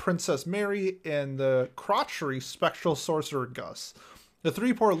mummified Princess Mary, and the crotchery spectral sorcerer Gus. The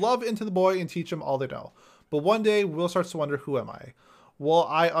 3 pour love into the boy and teach him all they know. But one day, Will starts to wonder, who am I? Will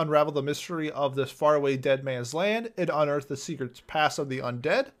I unravel the mystery of this faraway dead man's land and unearth the secrets past of the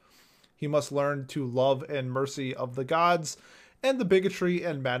undead? He must learn to love and mercy of the gods and the bigotry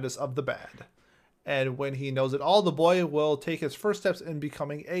and madness of the bad. And when he knows it all, the boy will take his first steps in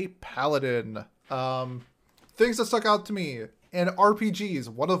becoming a paladin. Things that stuck out to me in RPGs,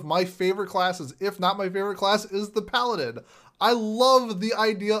 one of my favorite classes, if not my favorite class, is the paladin. I love the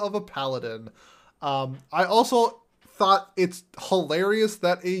idea of a paladin. I also thought it's hilarious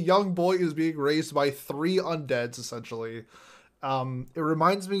that a young boy is being raised by three undeads, essentially. It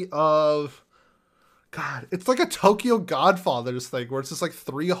reminds me of, God, it's like a Tokyo Godfathers thing where it's just like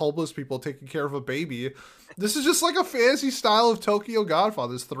three homeless people taking care of a baby. This is just like a fantasy style of Tokyo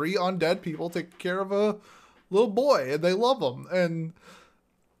Godfathers. Three undead people taking care of a little boy and they love him. And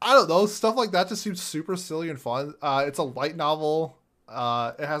I don't know, stuff like that just seems super silly and fun. It's a light novel.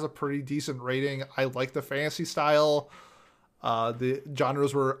 It has a pretty decent rating. I like the fantasy style. The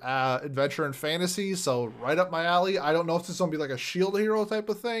genres were adventure and fantasy, so right up my alley. I don't know if this is gonna be like a shield hero type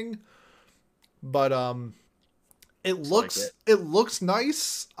of thing, but it looks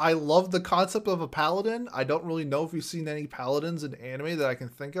nice. I love the concept of a paladin. I don't really know if we've seen any paladins in anime that I can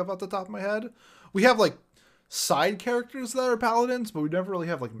think of at the top of my head. We have like side characters that are paladins, but we never really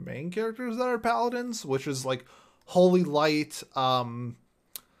have like main characters that are paladins, which is like Holy Light. You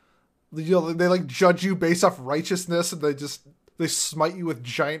know, they like judge you based off righteousness, and they smite you with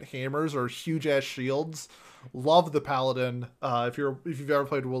giant hammers or huge ass shields. Love the paladin. If you've ever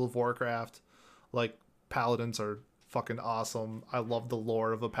played World of Warcraft, like paladins are fucking awesome. I love the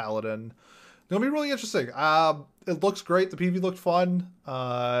lore of a paladin. It'll be really interesting. It looks great. The PV looked fun.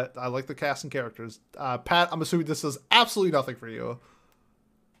 I like the cast and characters. Pat, I'm assuming this is absolutely nothing for you.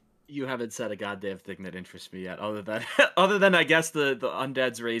 You haven't said a goddamn thing that interests me yet, other than I guess the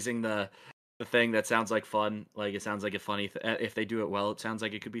undeads raising the thing that sounds like fun. Like it sounds like a funny. If they do it well, it sounds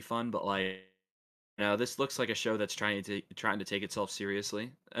like it could be fun. But like, this looks like a show that's trying to take itself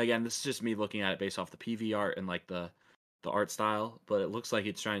seriously. Again, this is just me looking at it based off the PV art and like the art style, but it looks like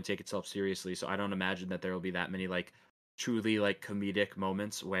it's trying to take itself seriously. So I don't imagine that there will be that many like truly like comedic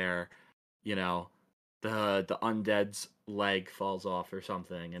moments where, you know, the undead's leg falls off or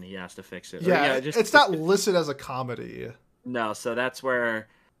something and he has to fix it. Yeah, it's not listed as a comedy. No, so that's where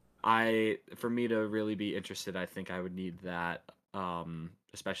for me to really be interested, I think I would need that,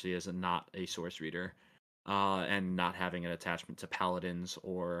 especially as not a source reader, and not having an attachment to paladins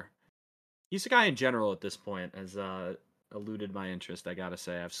or isekai in general at this point has eluded my interest. I gotta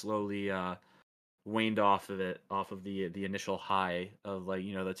say, I've slowly waned off of the initial high of like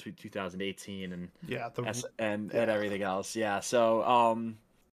the 2018 and and everything else. Yeah, so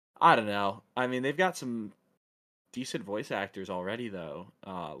I don't know. I mean, they've got some decent voice actors already though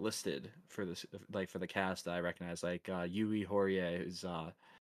listed for this, like for the cast that I recognize, like Yui Horie, who's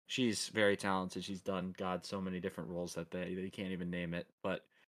she's very talented. She's done so many different roles that they can't even name it. But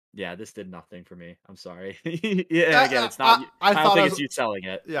yeah, this did nothing for me. I'm sorry. Yeah, again, it's not. I don't think it's you selling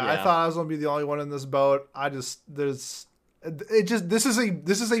it. Yeah, I thought I was gonna be the only one in this boat. This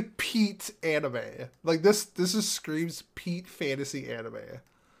is a Pete anime. Like this screams Pete fantasy anime.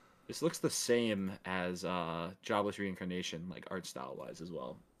 This looks the same as Jobless Reincarnation, like art style wise as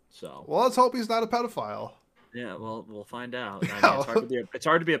well. So let's hope he's not a pedophile. Yeah, well, we'll find out. I mean, it's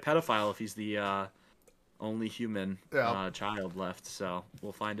hard to be a pedophile if he's the only human child left. So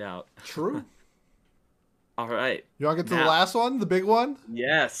we'll find out. True. All right. You want to get to the last one, the big one?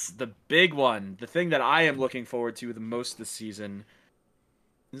 Yes, the big one, the thing that I am looking forward to the most this season.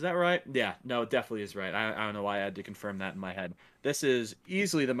 Is that right? Yeah, no, it definitely is right. I don't know why I had to confirm that in my head. This is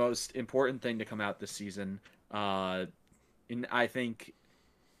easily the most important thing to come out this season. I think,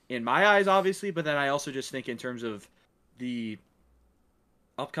 in my eyes, obviously, but then I also just think in terms of the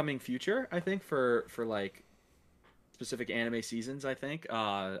upcoming future, I think for like specific anime seasons, I think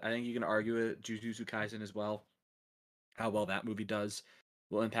you can argue it Jujutsu Kaisen as well. How well that movie does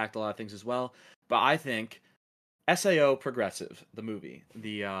will impact a lot of things as well. But I think SAO Progressive, the movie,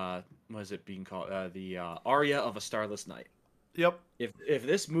 the what is it being called? The Aria of a Starless Night. Yep. If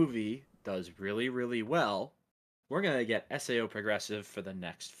this movie does really, really well, we're gonna get SAO Progressive for the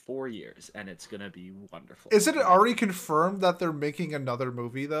next 4 years, and it's gonna be wonderful. Isn't it already confirmed that they're making another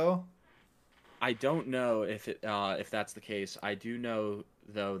movie though? I don't know if that's the case. I do know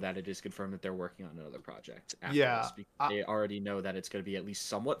though that it is confirmed that they're working on another project after this, because they already know that it's going to be at least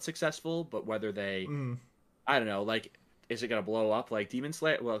somewhat successful. But whether they, I don't know, like, is it going to blow up like Demon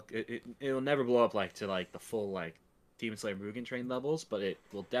Slayer? Well, it'll never blow up like to like the full like Demon Slayer Mugen Train levels, but it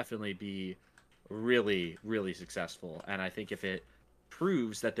will definitely be really, really successful. And I think if it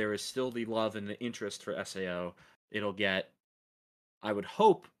proves that there is still the love and the interest for SAO, it'll get I would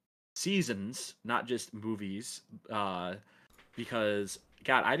hope seasons, not just movies, because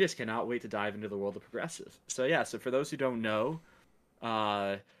God, I just cannot wait to dive into the world of Progressive. So yeah, so for those who don't know,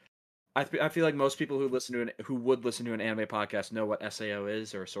 uh, I feel like most people who would listen to an anime podcast know what SAO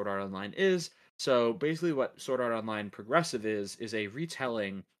is or Sword Art Online is. So basically, what Sword Art Online Progressive is a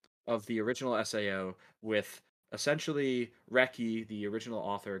retelling of the original SAO with essentially Reki, the original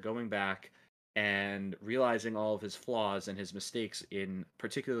author, going back and realizing all of his flaws and his mistakes in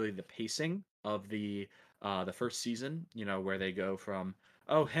particularly the pacing of the first season. You know, where they go from,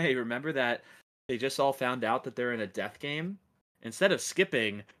 oh hey, remember that they just all found out that they're in a death game, instead of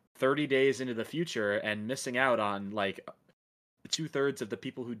skipping 30 days into the future and missing out on like 2/3 of the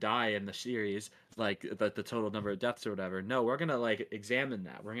people who die in the series, like the total number of deaths or whatever. No, we're gonna like examine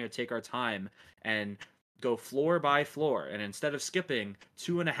that. We're gonna take our time and go floor by floor. And instead of skipping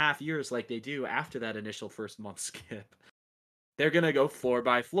 2.5 years like they do after that initial first month skip, they're gonna go floor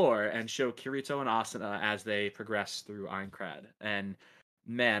by floor and show Kirito and Asuna as they progress through Aincrad. And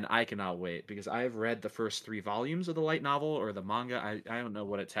man, I cannot wait because I've read the first 3 volumes of the light novel or the manga. I don't know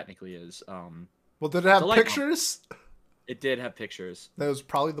what it technically is. Well, did it It's a have light novel. pictures? It did have pictures. That was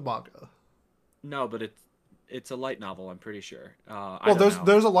probably the manga. No, but it's a light novel. I'm pretty sure. I Well, don't know.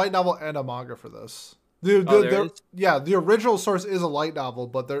 there's a light novel and a manga for this. Oh, there is. Yeah, the original source is a light novel,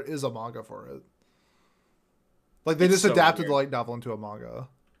 but there is a manga for it. Like they It's just so adapted weird. the light novel into a manga.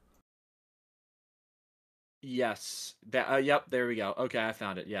 Yes. That. Yep. There we go. Okay, I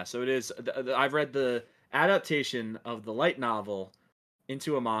found it. Yeah. So it is. I've read the adaptation of the light novel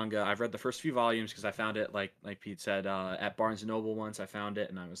into a manga. I've read the first few volumes because I found it like Pete said at Barnes and Noble once. I found it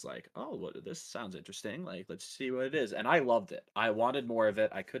and I was like, oh, this sounds interesting. Like, let's see what it is. And I loved it. I wanted more of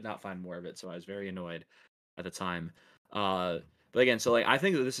it. I could not find more of it, so I was very annoyed at the time. Uh, but again, so like I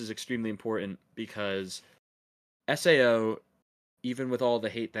think that this is extremely important because SAO, even with all the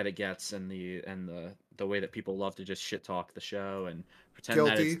hate that it gets and the way that people love to just shit talk the show and pretend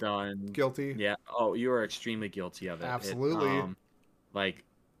that it's Guilty. done. Guilty. Yeah. Oh, you are extremely guilty of it. Absolutely. Like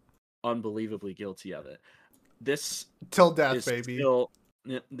unbelievably guilty of it. This Till death, is baby. still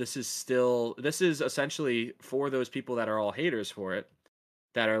this is essentially for those people that are all haters for it,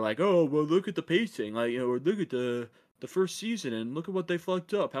 that are like, oh well, look at the pacing, like, you know, or look at the first season and look at what they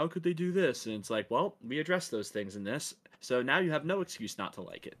fucked up. How could they do this? And it's like, well, we addressed those things in this, so now you have no excuse not to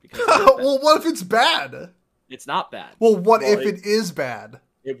like it because it is bad. Well, what if it's bad? It's not bad. Well, what if it is bad?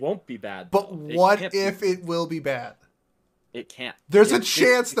 It won't be bad. But though. what if it will be bad? It can't. There's a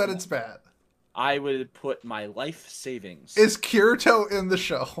chance that it's bad. I would put my life savings. Is Kirito in the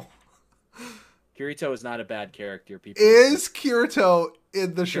show? Kirito is not a bad character. People. Is Kirito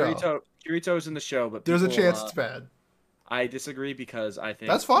in the show? Kirito is in the show, but there's a people, chance it's bad. I disagree because I think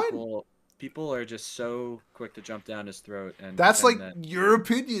that's fine. People are just so quick to jump down his throat, and that's like your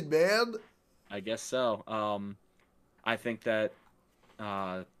opinion, man. I guess so. I think that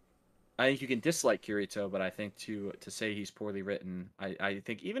I think you can dislike Kirito, but I think to say he's poorly written, I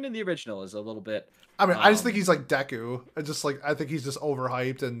think even in the original is a little bit. I mean, I just think he's like Deku. I think he's just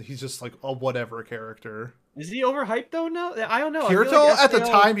overhyped and he's just like a whatever character. Is he overhyped though? No, I don't know. Kirito like at the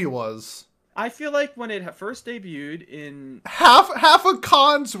time he was. I feel like when it first debuted in half of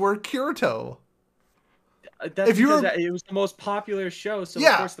cons were Kirito. That's because it was the most popular show, so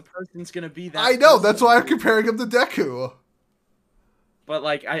yeah. Of course the person's gonna be that. I know, that's why I'm comparing him to Deku. But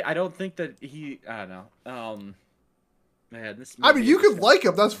like, I don't think that he. I don't know. Man, this. I mean, you could like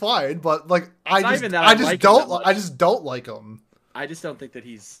him. That's fine. But like, I just don't like him. I just don't think that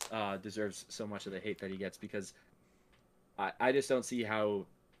he's deserves so much of the hate that he gets because I just don't see how.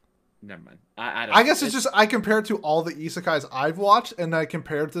 Never mind. I guess it's just I compared to all the isekais I've watched, and I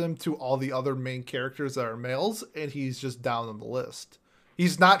compared them to all the other main characters that are males, and he's just down on the list.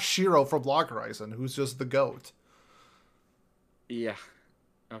 He's not Shiro from Log Horizon, who's just the goat. Yeah.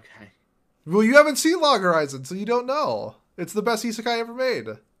 Okay. Well, you haven't seen Log Horizon, so you don't know. It's the best isekai ever made.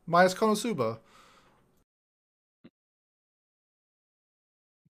 Minus Konosuba.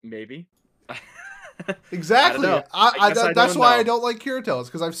 Maybe. Exactly. That's why I don't like Kirito. It's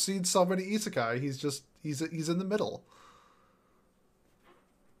because I've seen so many isekai. He's in the middle.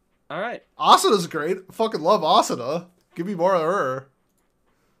 All right. Asuna's great. I fucking love Asuna. Give me more of her.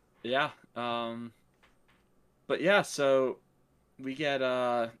 Yeah. But yeah, so we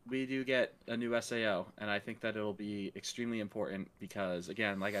do get a new SAO, and I think that it'll be extremely important because,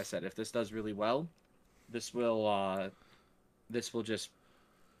 again, like I said, if this does really well, this will just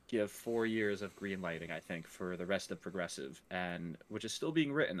give 4 years of green lighting, I think, for the rest of Progressive, and which is still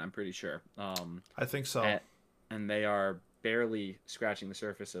being written, I'm pretty sure. I think so. And they are barely scratching the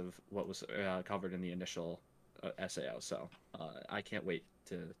surface of what was covered in the initial Sao. So I can't wait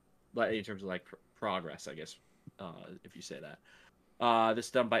to, like, in terms of like progress, I guess, if you say that. This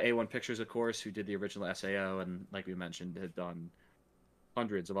is done by A1 Pictures, of course, who did the original Sao, and like we mentioned, had done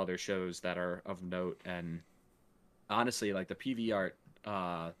hundreds of other shows that are of note. And honestly, like the PV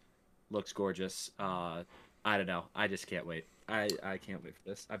art looks gorgeous. I don't know. I just can't wait. I can't wait for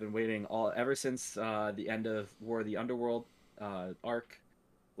this. I've been waiting all ever since the end of War of the Underworld arc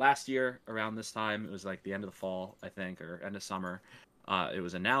last year around this time. It was like the end of the fall, I think, or end of summer. It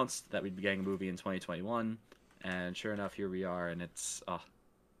was announced that we'd be getting a movie in 2021, and sure enough, here we are, and it's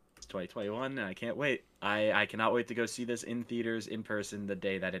 2021, and I can't wait. I cannot wait to go see this in theaters in person the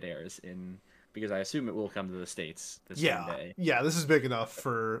day that it airs because I assume it will come to the States the same day. Yeah, this is big enough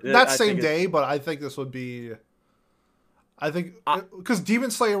for not same day, but I think this would be. I think because Demon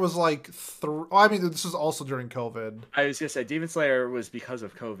Slayer was like I mean, this was also during COVID. I was gonna say Demon Slayer was because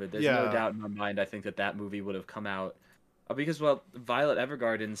of COVID. There's no doubt in my mind. I think that movie would have come out because Violet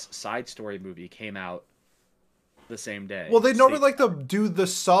Evergarden's side story movie came out the same day. Well, they normally like to do the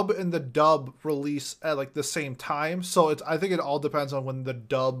sub and the dub release at like the same time, so I think it all depends on when the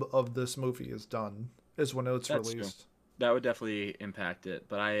dub of this movie is done. Is when it's released. True. That would definitely impact it,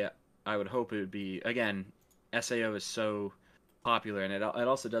 but I would hope it would be again. Sao is so popular, and it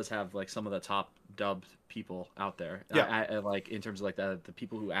also does have like some of the top dubbed people out there. Yeah, I like in terms of like the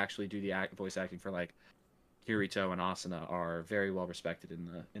people who actually do the voice acting for like Kirito and Asuna are very well respected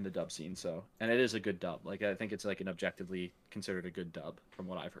in the dub scene. So, and it is a good dub. Like I think it's like an objectively considered a good dub from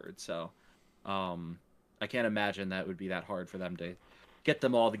what I've heard. So, I can't imagine that would be that hard for them to get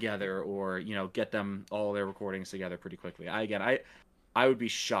them all together, or get them all their recordings together pretty quickly. I would be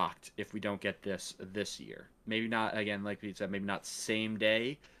shocked if we don't get this year. Maybe not, again, like Pete said, maybe not same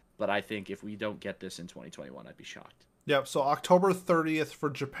day, but I think if we don't get this in 2021, I'd be shocked. Yep, so October 30th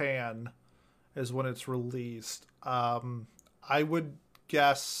for Japan is when it's released. I would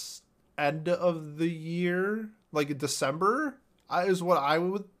guess end of the year, like December, is what I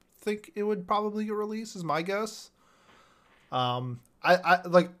would think it would probably get released, is my guess. I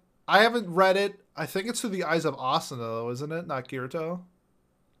haven't read it. I think it's through the eyes of Asuna, though, isn't it? Not Kirito.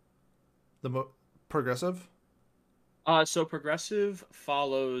 Progressive. So Progressive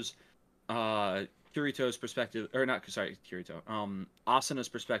follows Kirito's perspective, or not? Sorry, Kirito. Asuna's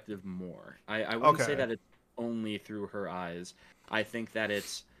perspective more. I wouldn't say that it's only through her eyes. I think that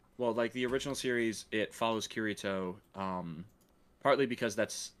it's like the original series. It follows Kirito, partly because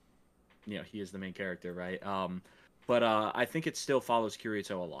that's, he is the main character, right? But I think it still follows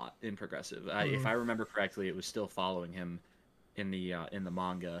Kirito a lot in Progressive. If I remember correctly, it was still following him in the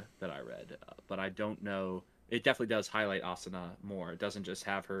manga that I read. But I don't know. It definitely does highlight Asuna more. It doesn't just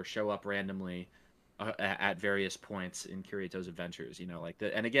have her show up randomly at various points in Kirito's adventures.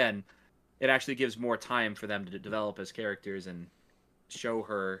 And again, it actually gives more time for them to develop as characters and show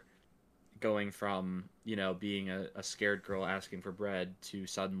her going from being a scared girl asking for bread to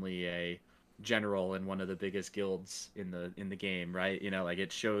suddenly a general in one of the biggest guilds in the game, right? Like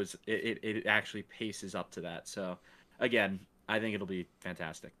it shows it actually paces up to that. So again, I think it'll be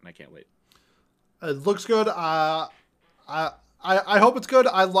fantastic, and I can't wait. It looks good. I hope it's good.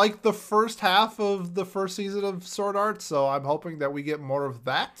 I like the first half of the first season of Sword Art, so I'm hoping that we get more of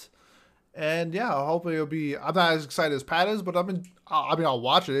that. And yeah, hopefully it'll be. I'm not as excited as Pat is, but I'll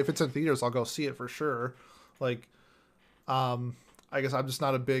watch it if it's in theaters. I'll go see it for sure. Like, I guess I'm just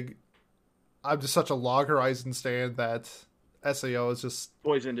not a big. I'm just such a Log Horizon stan that SAO is just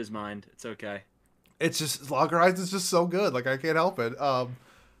poisoned his mind. It's okay. It's just Log Horizon is just so good. Like I can't help it.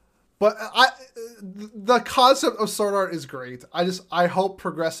 But the concept of Sword Art is great. I hope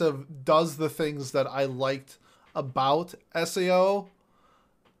Progressive does the things that I liked about SAO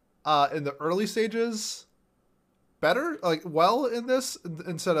in the early stages better, in this,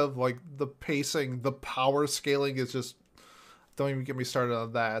 instead of like the pacing, the power scaling is just, don't even get me started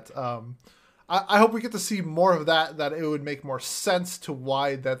on that. I hope we get to see more of that it would make more sense to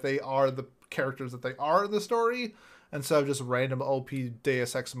why that they are the characters that they are in the story, instead of just random OP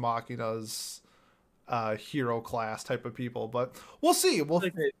Deus Ex Machina's hero class type of people. But we'll see. I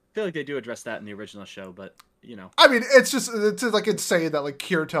feel like they do address that in the original show, but I mean, it's like insane that like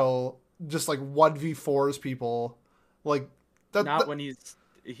Kirito just like 1v4s people, like that. Not when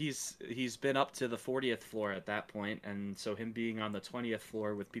he's been up to the 40th floor at that point, and so him being on the 20th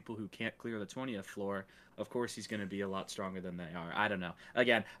floor with people who can't clear the 20th floor, of course he's going to be a lot stronger than they are. I don't know.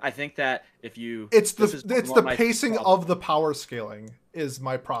 Again, I think that it's the pacing of the power scaling is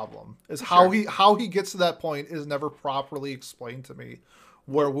my problem. Is how he gets to that point is never properly explained to me.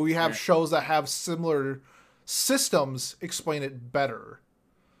 Where we have shows that have similar systems explain it better.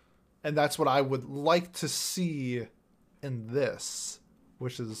 And that's what I would like to see in this,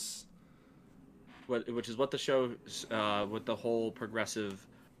 which is what the show, what the whole progressive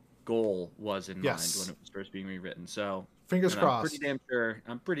goal was in mind when yes. it was first being rewritten. So, Fingers and crossed.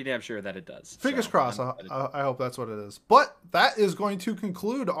 I'm pretty damn sure that it does. Fingers So crossed. I'm excited. I hope that's what it is. But that is going to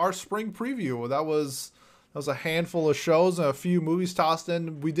conclude our spring preview. That was a handful of shows and a few movies tossed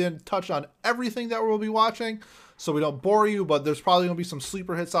in. We didn't touch on everything that we'll be watching, so we don't bore you, but there's probably going to be some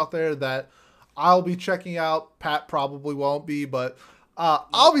sleeper hits out there that I'll be checking out. Pat probably won't be, but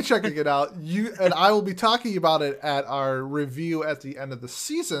I'll be checking it out. You and I will be talking about it at our review at the end of the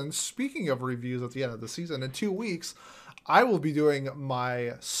season. Speaking of reviews at the end of the season, in 2 weeks, I will be doing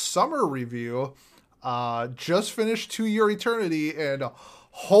my summer review. Just finished To Your Eternity, and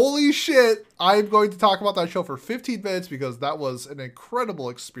holy shit, I'm going to talk about that show for 15 minutes because that was an incredible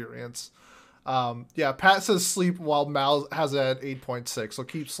experience. Yeah, Pat says sleep while Mal has it at 8.6, so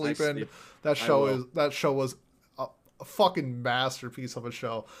keep sleeping. That show was a fucking masterpiece of a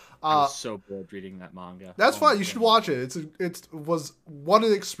show. I was so bored reading that manga. That's fine. You should watch it. It was what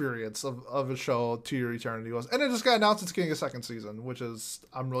an experience of a show. To Your Eternity was, and it just got announced it's getting a second season, which is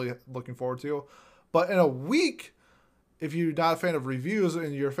I'm really looking forward to. But in a week, if you're not a fan of reviews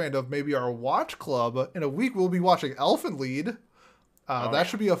and you're a fan of maybe our watch club, in a week we'll be watching Elfen Lied. That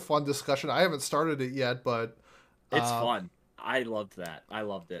should be a fun discussion. I haven't started it yet, but it's fun. I loved that. I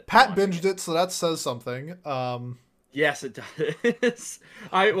loved it. Pat binged it, so that says something. Yes, it does.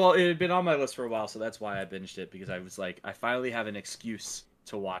 Well, it had been on my list for a while, so that's why I binged it, because I was like, I finally have an excuse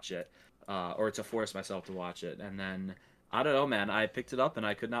to watch it, or to force myself to watch it. And then I don't know, man. I picked it up and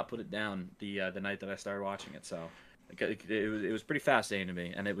I could not put it down the night that I started watching it. So it was pretty fascinating to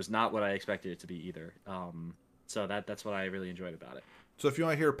me, and it was not what I expected it to be either. So that's what I really enjoyed about it. So if you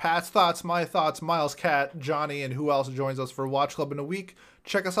want to hear Pat's thoughts, my thoughts, Miles, Cat, Johnny, and who else joins us for Watch Club in a week,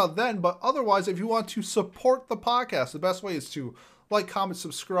 check us out then. But otherwise, if you want to support the podcast, the best way is to like, comment,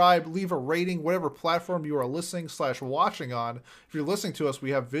 subscribe, leave a rating, whatever platform you are listening/watching on. If you're listening to us, we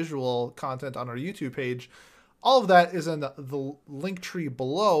have visual content on our YouTube page. All of that is in the link tree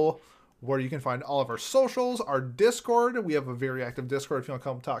below, where you can find all of our socials, our Discord. We have a very active Discord if you want to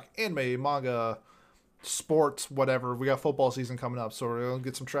come talk anime, manga, sports, whatever. We got football season coming up, so we're gonna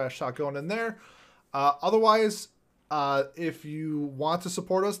get some trash talk going in there. Otherwise, if you want to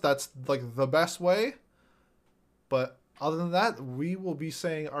support us, that's like the best way. But other than that, we will be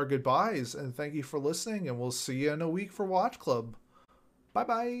saying our goodbyes and thank you for listening, and we'll see you in a week for Watch Club. Bye.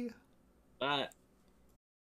 Bye.